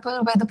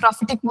example where the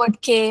prophetic word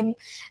came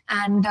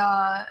and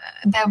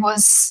there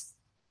was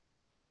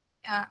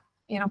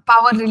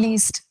power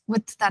released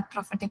with that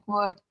prophetic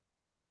word?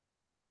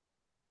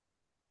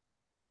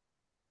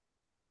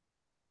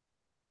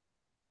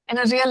 In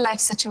a real life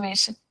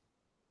situation.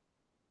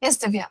 Yes,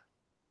 Divya.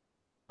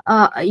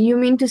 You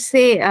mean to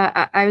say,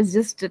 I was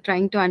just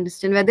trying to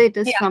understand whether it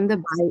is Yeah. from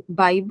the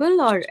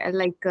Bible or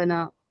like in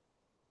a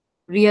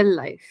real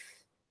life?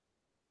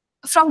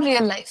 From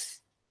real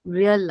life.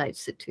 Real life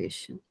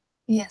situation.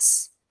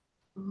 Yes.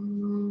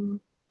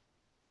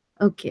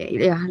 Okay,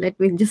 yeah, let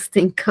me just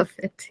think of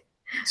it.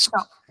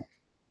 Sure.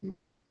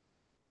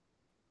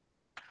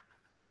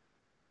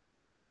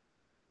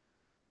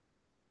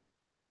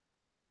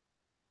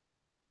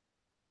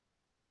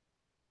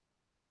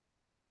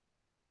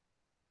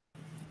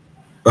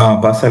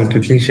 Pastor, I'll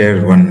quickly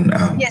share one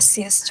Yes,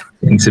 John.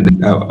 incident.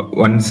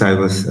 Once I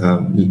was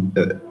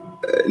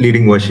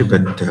leading worship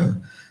at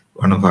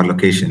one of our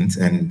locations,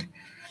 and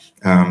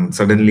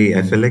suddenly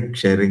I felt like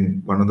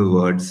sharing one of the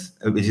words,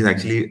 which is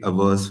actually a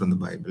verse from the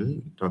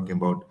Bible, talking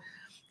about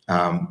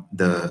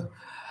the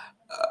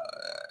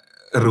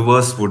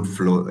rivers would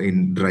flow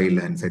in dry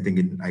lands. I think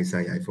in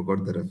Isaiah, I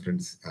forgot the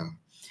reference.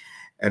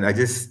 And I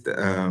just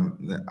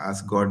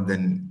asked God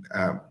then.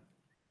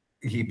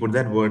 He put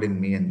that word in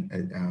me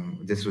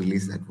and just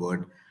released that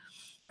word.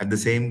 At the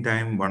same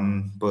time,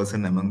 one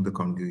person among the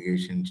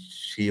congregation,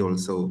 she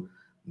also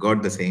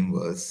got the same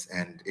verse,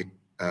 and it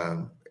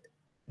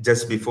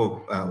just before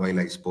while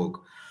I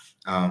spoke,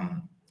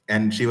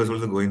 and she was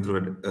also going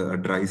through a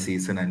dry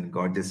season, and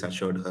God just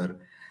assured her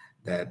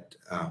that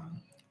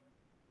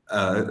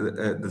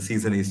the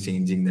season is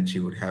changing, that she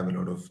would have a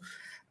lot of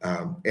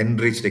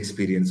enriched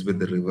experience with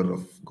the river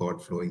of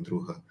God flowing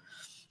through her.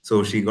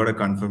 So she got a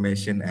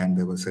confirmation, and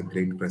there was a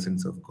great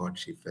presence of God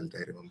she felt.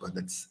 I remember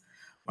that's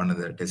one of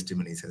the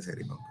testimonies as I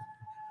remember.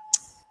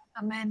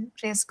 Amen.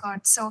 Praise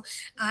God. So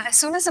as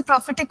soon as the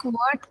prophetic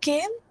word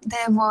came,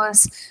 there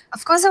was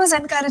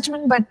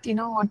encouragement, but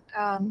what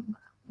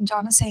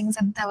John is saying is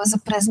that there was a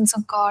presence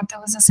of God, there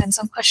was a sense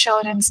of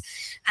assurance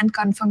and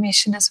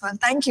confirmation as well.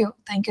 Thank you,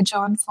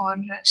 John, for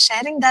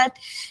sharing that.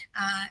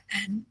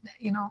 And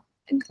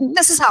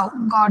this is how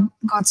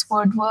God's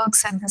word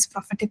works and His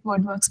prophetic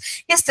word works.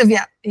 Yes,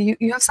 Divya,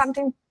 you have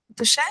something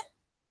to share?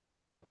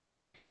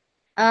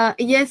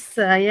 Yes,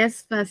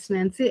 Pastor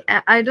Nancy.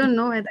 I don't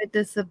know whether it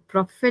is a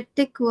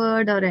prophetic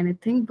word or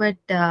anything, but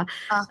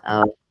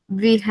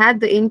we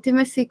had the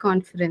intimacy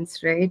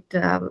conference, right?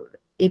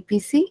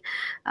 APC.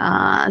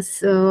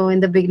 So in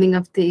the beginning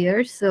of the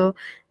year. So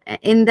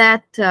in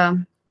that,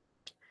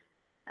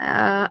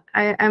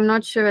 I'm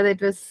not sure whether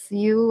it was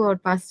you or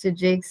Pastor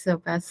Jakes or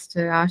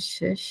Pastor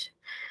Ashish.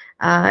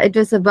 It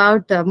was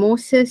about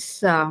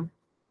Moses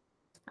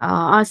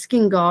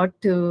asking God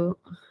to,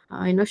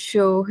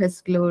 show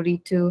His glory,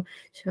 to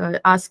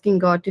asking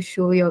God to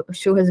show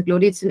His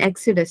glory. It's in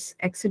Exodus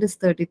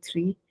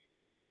 33,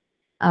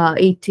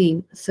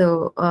 18.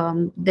 So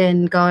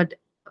then God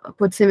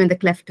puts him in the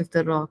cleft of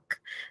the rock.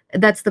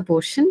 That's the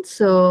portion.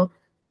 So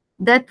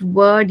that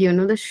word,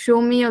 the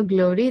 "show me your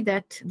glory,"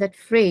 that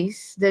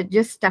phrase that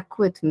just stuck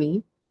with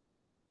me.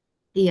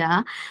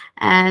 Yeah.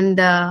 And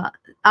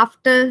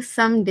after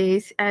some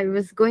days, I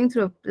was going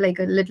through like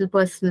a little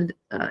personal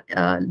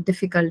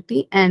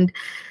difficulty, and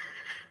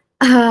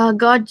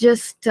God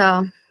just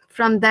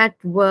from that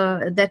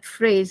word, that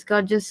phrase,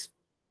 God just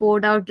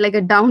poured out like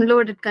a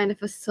downloaded kind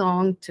of a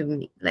song to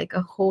me, like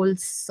a whole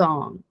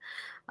song.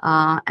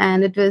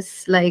 And it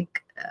was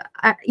like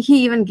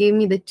he even gave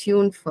me the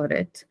tune for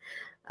it.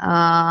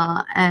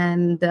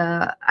 And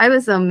I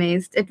was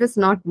amazed. It was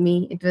not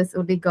me. It was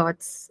only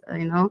God's,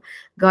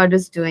 God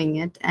was doing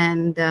it.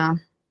 And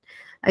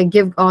I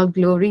give all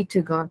glory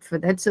to God for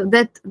that. So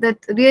that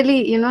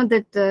really,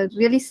 that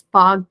really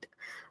sparked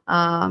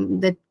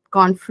that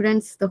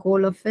conference, the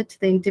whole of it,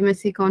 the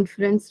intimacy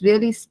conference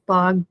really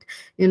sparked,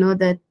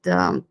 that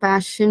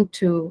passion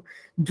to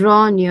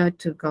draw near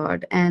to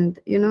God. And,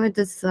 it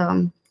is,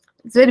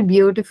 it's very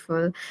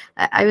beautiful.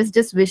 I was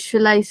just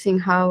visualizing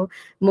how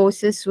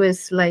Moses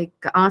was like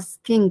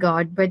asking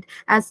God, but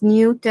as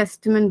New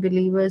Testament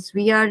believers,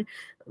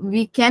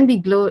 we can be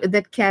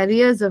that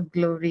carriers of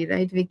glory,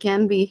 right? We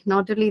can be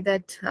not only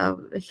that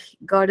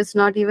God is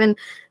not even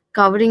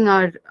covering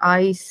our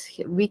eyes,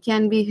 we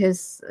can be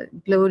His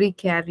glory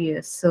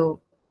carriers. So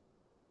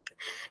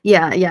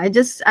yeah,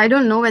 I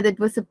don't know whether it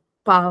was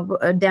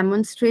a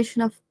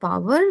demonstration of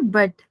power,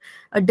 but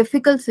a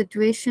difficult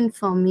situation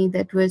for me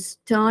that was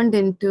turned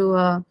into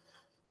a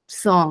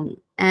song.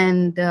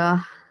 And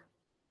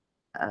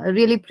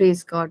really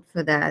praise God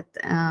for that.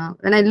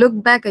 When I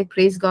look back, I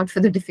praise God for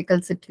the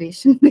difficult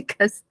situation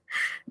because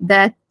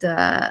that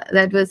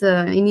was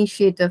an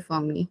initiator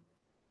for me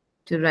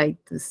to write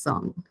this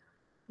song.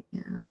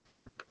 Yeah.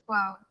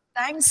 Wow.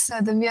 Thanks,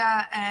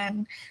 Divya.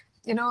 And,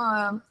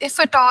 if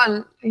at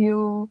all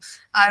you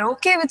are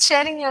okay with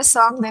sharing your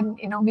song, then,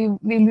 we'll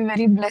be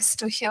very blessed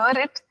to hear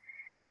it.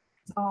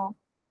 So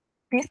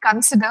please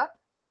consider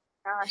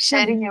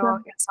sharing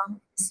your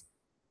song.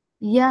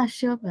 Yeah,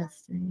 sure,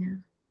 Pastor. Yeah.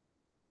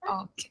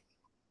 Okay.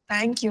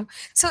 Thank you.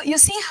 So you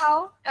see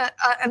how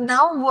a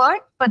now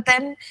word, but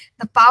then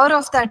the power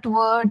of that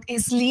word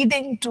is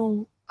leading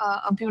to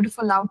a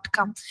beautiful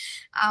outcome.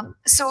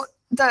 So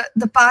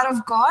the power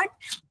of God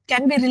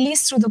can be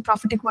released through the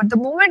prophetic word. The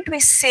moment we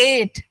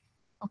say it,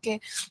 okay,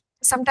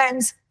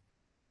 sometimes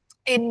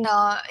in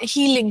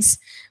healings,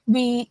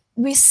 we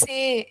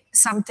say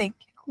something.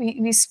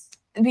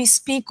 We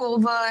speak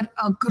over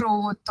a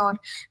growth, or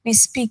we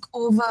speak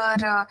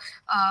over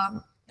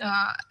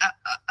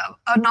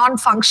a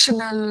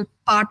non-functional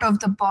part of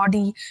the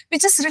body. We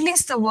just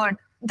release the word,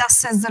 "Thus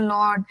says the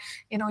Lord,"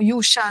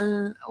 you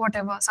shall,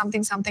 whatever,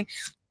 something.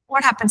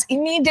 What happens?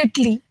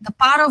 Immediately, the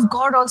power of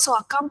God also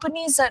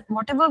accompanies that,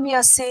 whatever we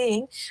are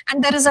saying,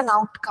 and there is an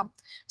outcome.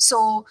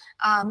 So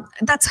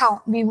that's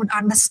how we would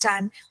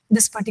understand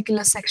this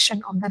particular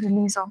section of the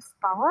release of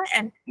power.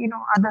 And,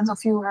 others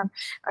of you have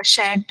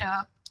shared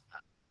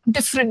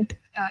different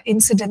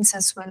incidents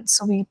as well.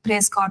 So we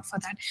praise God for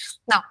that.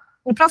 Now,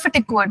 the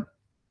prophetic word,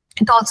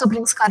 it also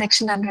brings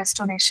correction and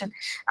restoration.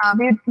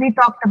 We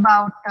talked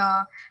about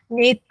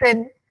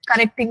Nathan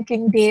correcting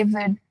King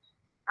David.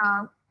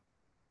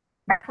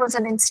 That was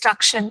an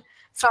instruction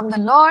from the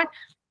Lord.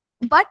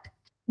 But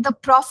the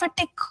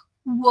prophetic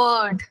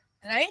word,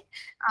 right?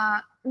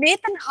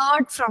 Nathan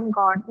heard from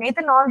God.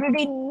 Nathan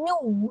already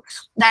knew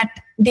that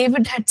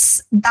David had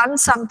done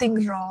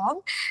something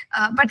wrong,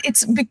 but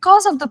it's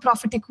because of the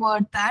prophetic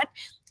word that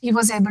he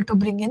was able to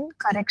bring in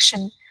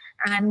correction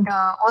and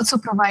also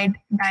provide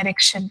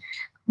direction.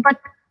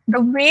 But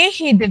the way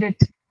he did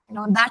it,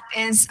 that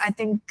is, I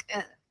think,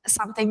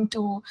 something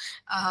to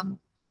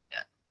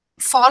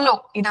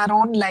follow in our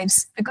own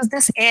lives, because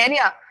this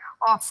area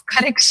of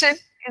correction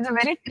is a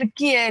very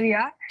tricky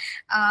area.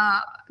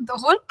 The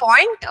whole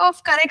point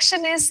of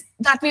correction is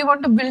that we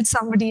want to build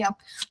somebody up.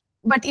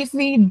 But if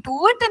we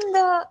do it in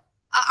the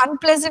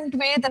unpleasant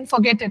way, then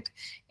forget it.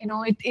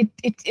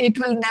 It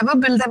will never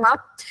build them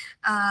up.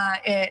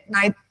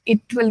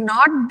 It will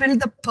not build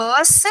the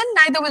person,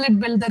 neither will it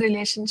build the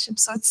relationship.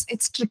 So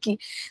it's tricky.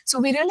 So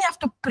we really have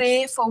to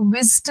pray for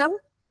wisdom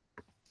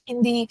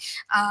in the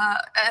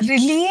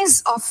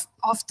release of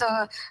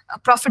the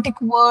prophetic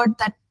word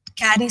that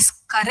carries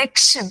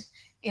correction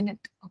in it,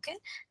 okay,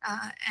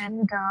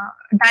 and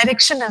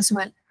direction as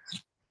well.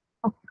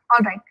 Okay,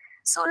 all right.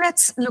 So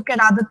let's look at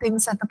other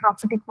things that the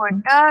prophetic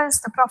word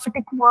does. The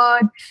prophetic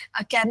word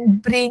can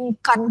bring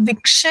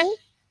conviction,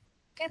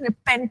 okay,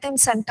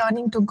 repentance and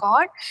turning to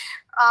God.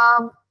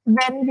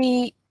 When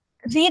we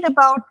read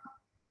about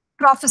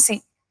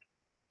prophecy,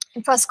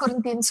 in 1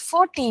 Corinthians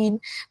 14,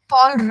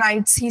 Paul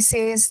writes, he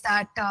says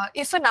that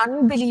if an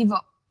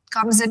unbeliever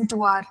comes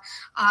into our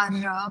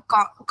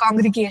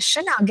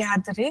congregation, our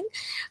gathering,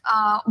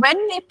 when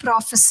we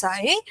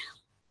prophesy,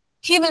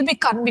 he will be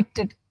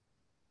convicted.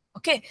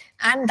 Okay,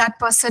 and that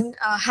person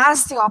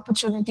has the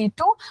opportunity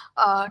to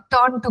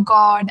turn to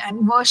God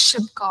and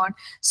worship God.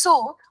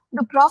 So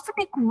the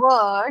prophetic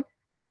word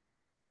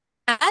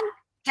and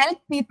help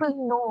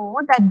people know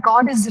that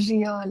God is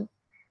real,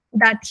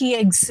 that he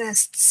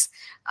exists.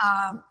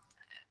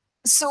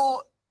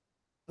 So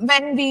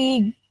when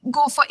we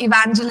go for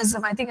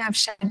evangelism, I think I've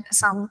shared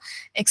some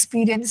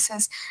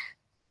experiences.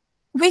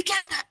 We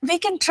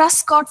can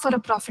trust God for a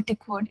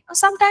prophetic word.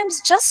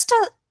 Sometimes just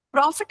a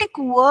prophetic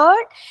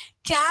word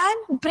can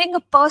bring a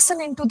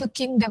person into the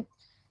kingdom.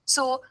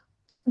 So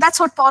that's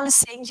what Paul is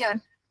saying here.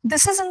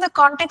 This is in the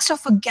context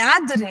of a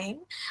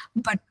gathering,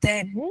 but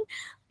then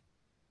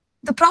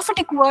the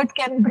prophetic word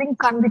can bring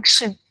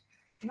conviction,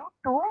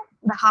 to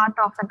the heart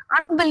of an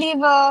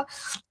unbeliever.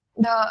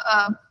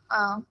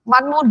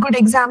 One more good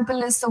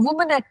example is the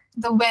woman at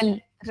the well.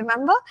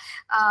 Remember,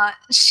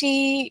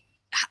 she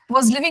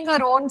was living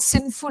her own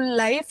sinful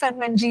life, and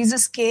when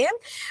Jesus came,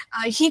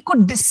 he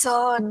could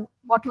discern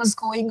what was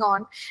going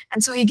on,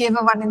 and so he gave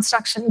her one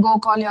instruction: go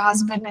call your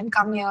husband and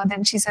come here.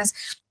 Then she says,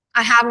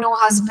 I have no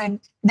husband.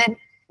 Then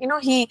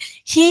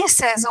he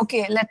says,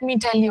 okay, let me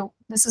tell you,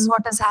 this is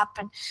what has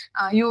happened.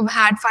 You've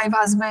had 5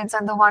 husbands,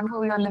 and the one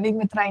who you're living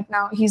with right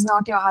now, he's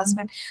not your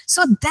husband.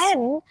 So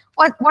then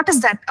what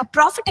is that? A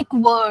prophetic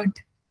word,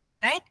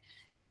 right?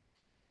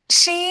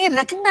 She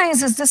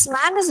recognizes this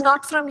man is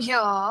not from here.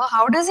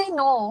 How does he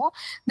know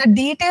the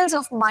details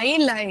of my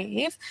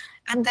life?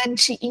 And then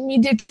she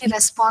immediately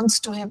responds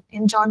to him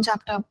in John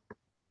chapter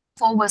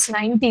 4 verse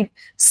 19.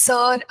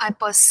 Sir, I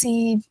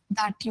perceive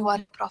that you are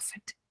a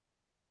prophet.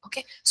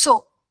 Okay,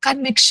 so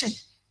conviction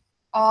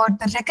or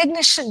the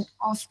recognition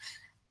of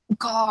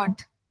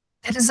God.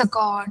 There is a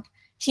God.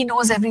 He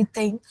knows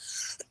everything.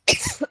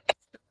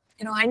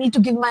 I need to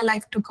give my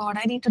life to God.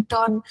 I need to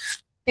turn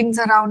things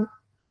around.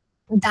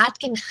 That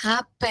can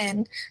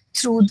happen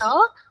through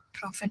the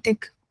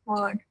prophetic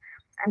word.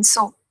 And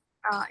so,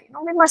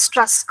 we must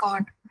trust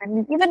God.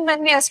 And even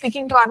when we are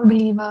speaking to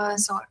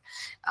unbelievers or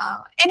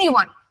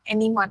anyone,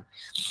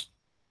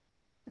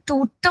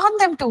 to turn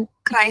them to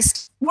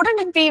Christ, wouldn't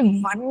it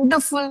be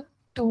wonderful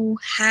to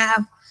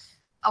have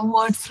a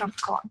word from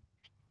God?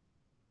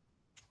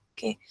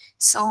 Okay,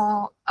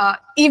 so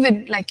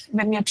even like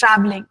when we are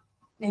traveling,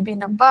 maybe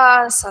in a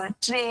bus or a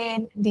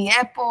train, the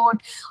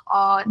airport,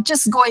 or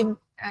just going,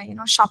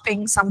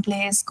 shopping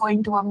someplace,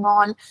 going to a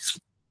mall,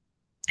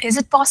 is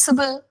it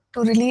possible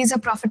to release a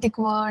prophetic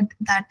word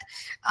that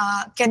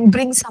can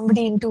bring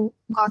somebody into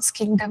God's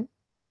kingdom?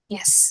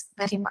 Yes,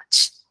 very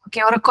much.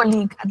 Okay, or a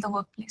colleague at the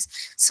workplace.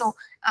 So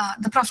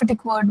the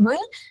prophetic word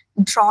will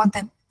draw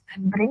them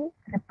and bring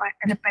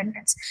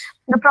repentance.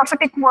 The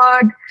prophetic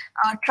word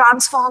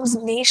transforms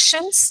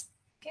nations.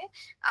 Okay,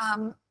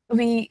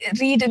 we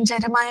read in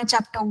Jeremiah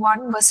chapter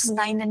 1 verses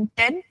 9 and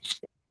 10.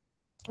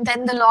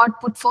 Then the Lord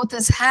put forth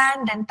his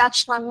hand and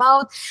touched my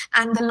mouth,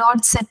 and the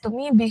Lord said to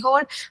me,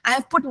 behold, I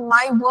have put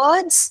my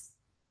words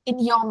in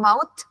your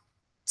mouth.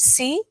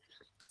 See,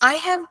 I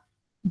have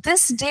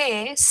this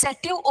day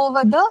set you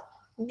over the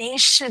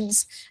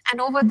nations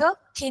and over the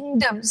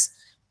kingdoms,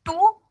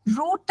 to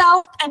root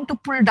out and to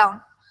pull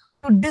down,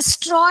 to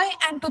destroy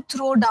and to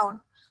throw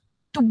down,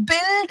 to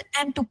build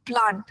and to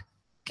plant.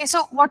 Okay,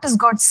 so what is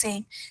God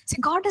saying? See,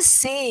 God is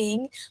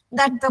saying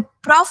that the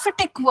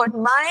prophetic word,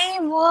 my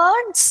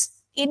words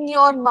in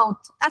your mouth,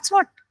 that's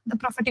what the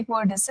prophetic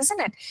word is, isn't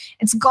it?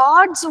 It's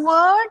God's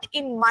word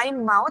in my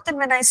mouth, and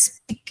when I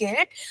speak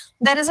it,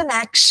 there is an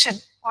action.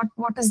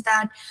 What is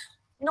that?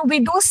 We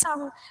do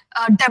some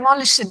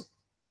demolition,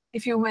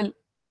 if you will.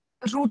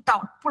 Root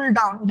out, pull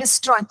down,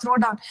 destroy, throw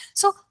down.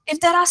 So if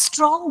there are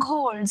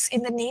strongholds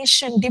in the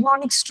nation,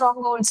 demonic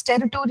strongholds,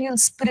 territorial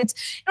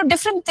spirits,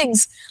 different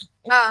things,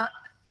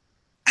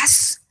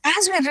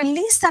 as we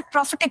release that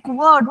prophetic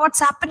word, what's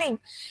happening?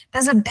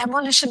 There's a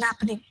demolition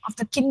happening of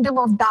the kingdom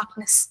of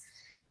darkness.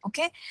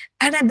 Okay,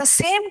 and at the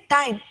same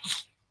time,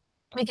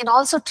 we can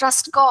also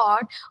trust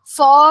God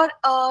for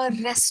a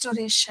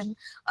restoration,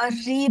 a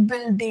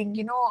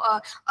rebuilding,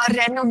 a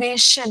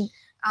renovation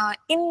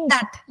in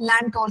that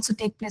land to also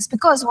take place.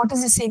 Because what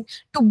is he saying?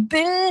 To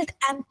build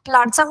and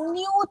plant. Some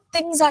new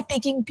things are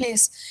taking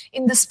place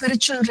in the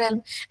spiritual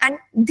realm. And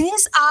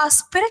these are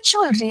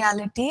spiritual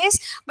realities.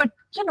 But,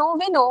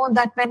 we know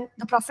that when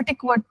the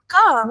prophetic word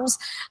comes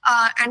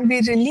and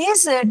we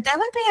release it, there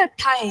will be a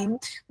time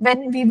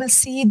when we will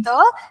see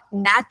the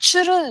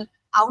natural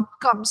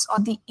outcomes or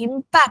the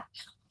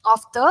impact of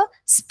the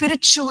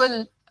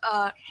spiritual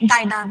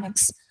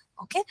dynamics.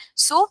 Okay,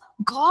 so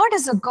God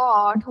is a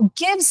God who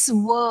gives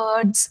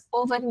words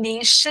over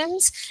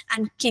nations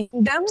and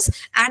kingdoms,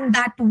 and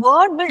that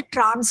word will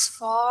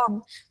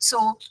transform.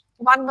 So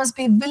one must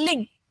be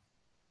willing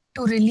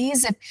to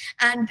release it.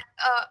 And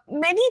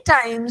many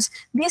times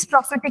these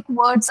prophetic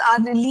words are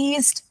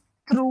released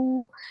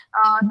through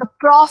the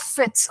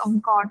prophets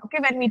of God. Okay,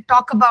 when we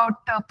talk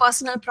about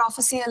personal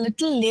prophecy a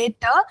little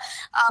later,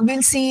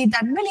 we'll see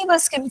that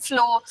believers can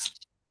flow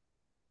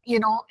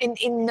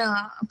in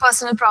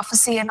personal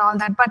prophecy and all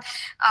that. But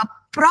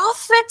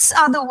prophets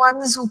are the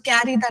ones who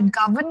carry that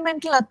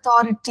governmental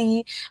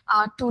authority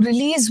to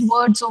release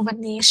words over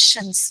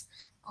nations.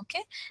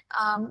 Okay,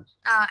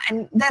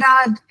 and there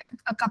are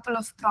a couple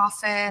of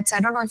prophets. I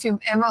don't know if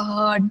you've ever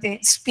heard they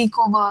speak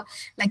over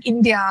like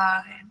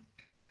India,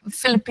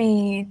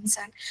 Philippines,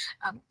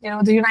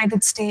 and the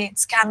United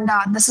States,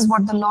 Canada. This is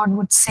what the Lord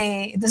would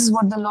say. This is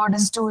what the Lord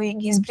is doing.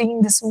 He's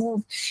bringing this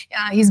move.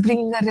 He's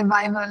bringing a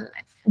revival.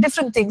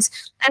 Different things.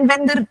 And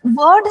when the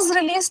word is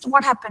released,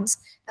 what happens?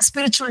 The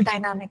spiritual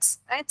dynamics,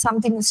 right?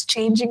 Something is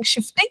changing,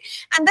 shifting,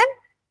 and then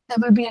there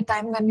will be a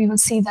time when we will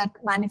see that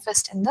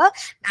manifest in the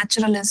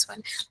natural as well.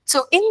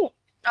 So in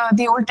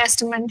the Old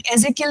Testament,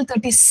 Ezekiel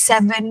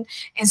 37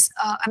 is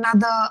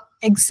another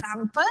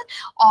example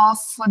of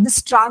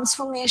this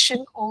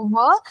transformation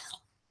over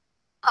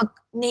a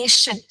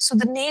nation. So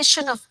the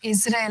nation of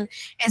Israel,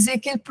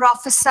 Ezekiel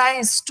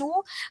prophesies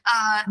to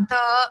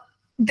the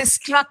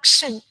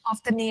destruction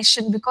of the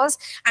nation, because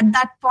at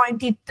that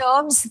point he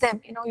terms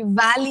them, a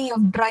valley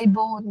of dry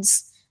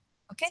bones.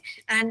 Okay,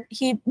 and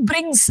he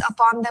brings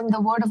upon them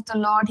the word of the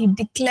Lord. He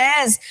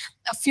declares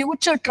a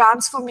future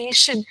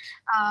transformation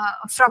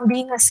from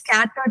being a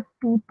scattered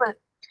people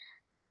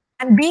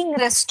and being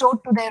restored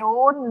to their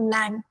own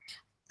land,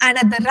 and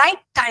at the right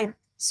time.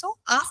 So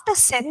after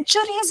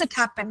centuries it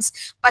happens,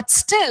 but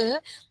still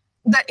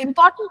the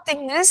important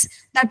thing is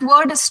that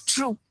word is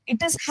true.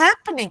 It is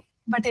happening,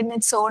 but in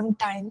its own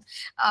time.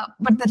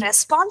 But the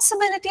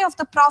responsibility of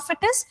the prophet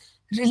is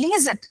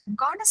release it.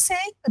 God is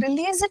saying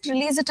release it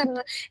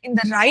in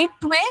the right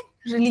way,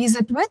 release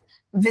it with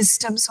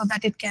wisdom so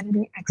that it can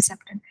be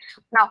accepted.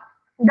 Now,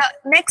 the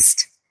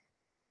next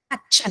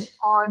action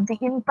or the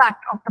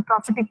impact of the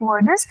prophetic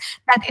word is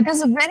that it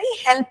is very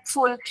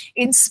helpful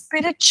in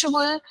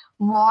spiritual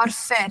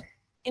warfare.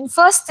 In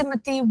 1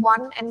 Timothy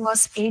 1 and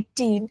verse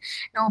 18,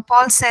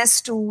 Paul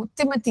says to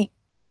Timothy,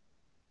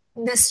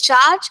 "This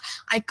charge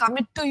I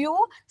commit to you,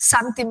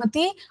 son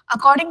Timothy,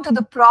 according to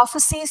the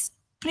prophecies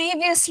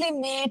previously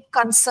made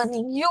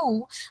concerning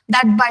you,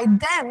 that by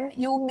them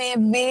you may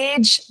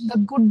wage the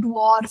good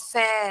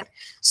warfare."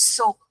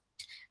 So,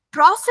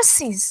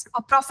 prophecies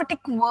or prophetic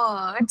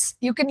words,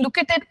 you can look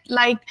at it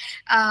like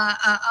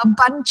a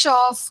bunch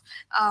of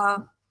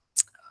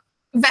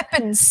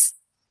weapons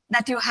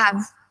that you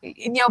have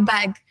in your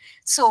bag.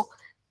 So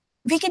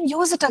we can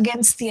use it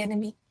against the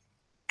enemy.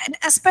 And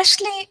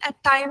especially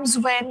at times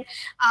when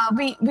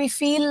we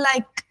feel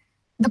like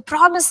the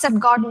promise that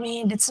God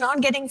made, it's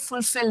not getting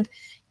fulfilled.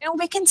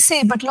 We can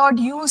say, but Lord,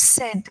 you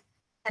said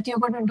that you're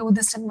going to do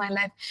this in my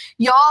life.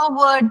 Your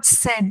word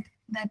said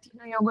that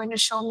you're going to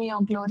show me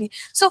your glory.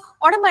 So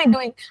what am I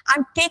doing?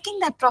 I'm taking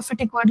that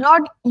prophetic word.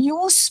 Lord,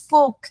 you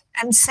spoke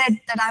and said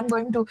that I'm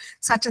going to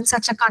such and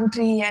such a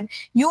country, and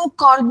you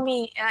called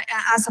me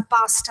as a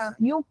pastor.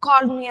 You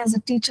called me as a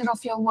teacher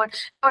of your word.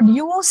 Lord,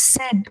 you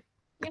said,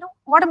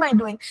 what am I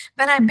doing?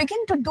 When I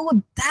begin to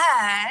do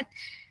that,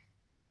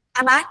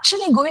 I'm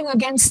actually going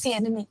against the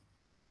enemy.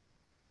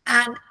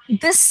 And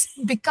this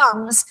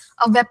becomes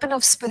a weapon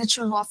of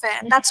spiritual warfare.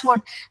 And that's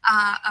what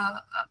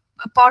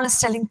Paul is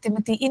telling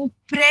Timothy. In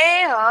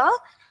prayer,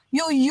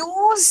 you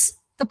use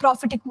the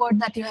prophetic word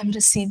that you have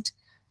received.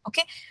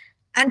 Okay?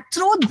 And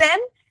through them,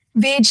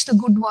 wage the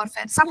good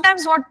warfare.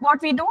 Sometimes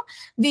what we do,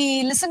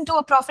 we listen to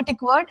a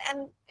prophetic word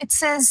and it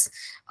says,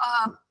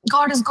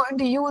 God is going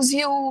to use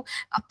you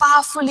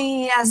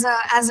powerfully as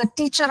a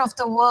teacher of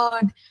the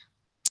word.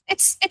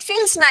 It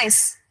feels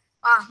nice.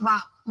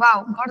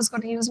 Wow, God is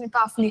going to use me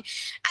powerfully.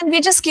 And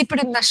we just keep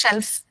it in the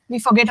shelf. We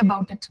forget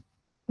about it.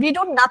 We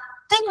do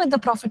nothing with the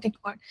prophetic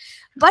word.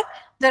 But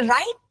the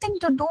right thing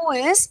to do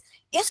is,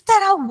 if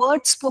there are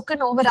words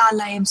spoken over our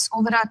lives,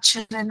 over our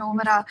children,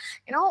 over our,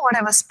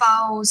 whatever,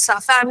 spouse,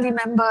 our family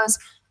members,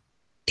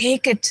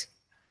 take it.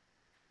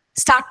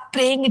 Start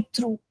praying it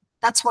through.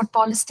 That's what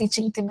Paul is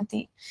teaching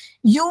Timothy.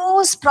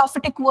 Use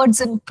prophetic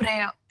words in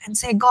prayer and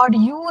say, God,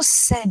 you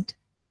said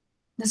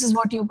this is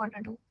what you're going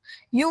to do.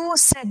 You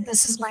said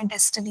this is my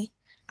destiny.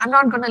 I'm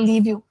not going to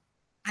leave you.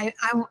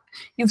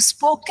 You've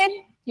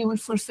spoken, you will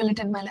fulfill it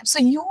in my life. So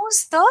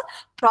use the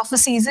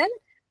prophecies in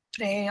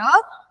prayer,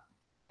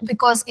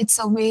 because it's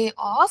a way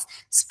of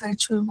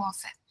spiritual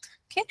warfare.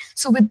 Okay,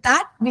 so with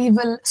that, we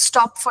will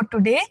stop for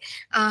today,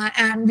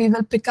 and we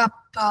will pick up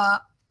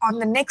on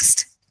the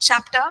next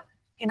chapter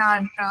in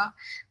our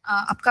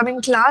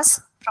upcoming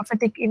class,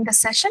 prophetic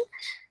intercession.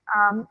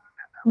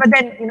 But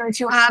then, if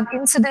you have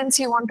incidents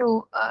you want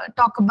to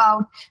talk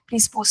about,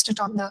 please post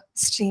it on the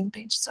stream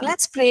page. So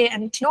let's pray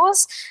and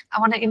close. I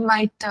want to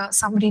invite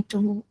somebody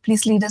to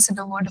please lead us in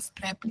a word of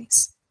prayer,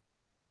 please.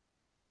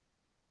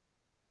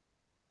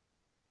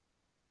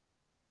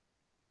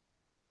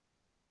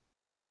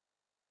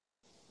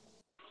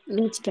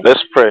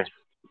 Let's pray.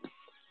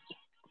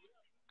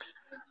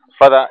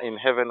 Father in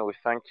heaven, we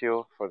thank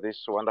you for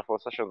this wonderful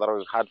session that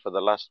we've had for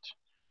the last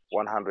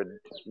 100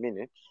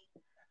 minutes.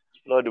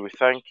 Lord, we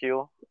thank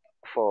you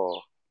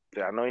for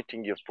the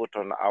anointing you've put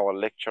on our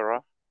lecturer,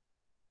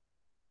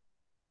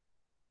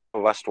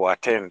 for us to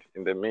attend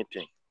in the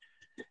meeting.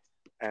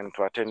 and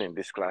to attending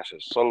these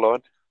classes. So,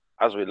 Lord,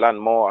 as we learn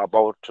more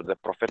about the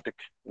prophetic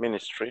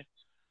ministry,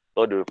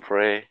 Lord, we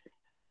pray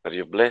that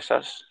you bless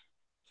us,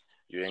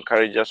 you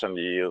encourage us, and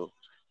you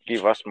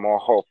give us more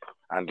hope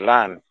and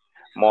learn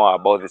more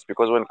about this.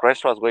 Because when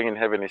Christ was going in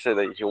heaven, he said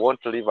that he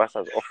won't leave us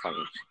as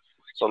orphans.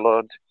 So,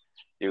 Lord,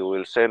 you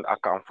will send a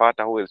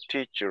comforter who will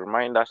teach,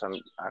 remind us,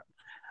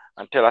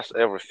 and tell us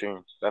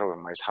everything that we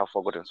might have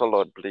forgotten. So,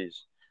 Lord,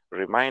 please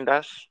remind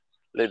us.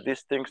 Let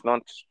these things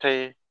not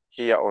stay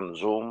here on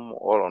Zoom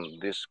or on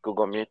this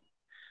Google Meet.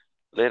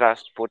 Let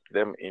us put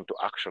them into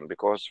action,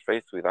 because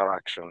faith without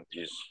action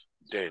is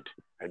dead.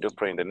 I do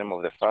pray in the name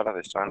of the Father,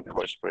 the Son, the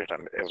Holy Spirit,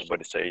 and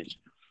everybody says,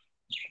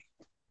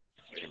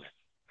 Amen.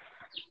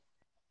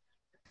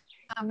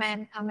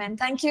 Amen. Amen.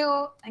 Thank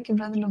you. Thank you,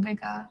 Brother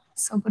Lubega.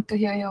 So good to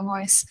hear your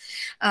voice.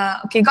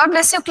 Okay, God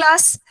bless you,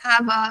 class.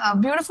 Have a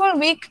beautiful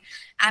week,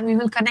 and we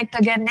will connect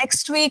again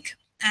next week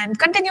and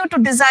continue to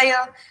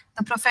desire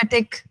the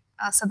prophetic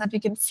so that we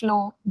can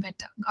flow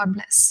better. God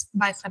bless.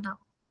 Bye for now.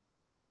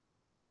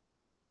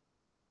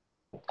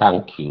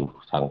 Thank you.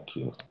 Thank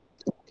you.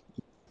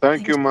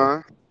 Thank you,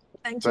 Ma.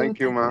 Thank you. Thank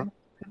you, Ma.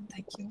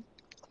 Thank you.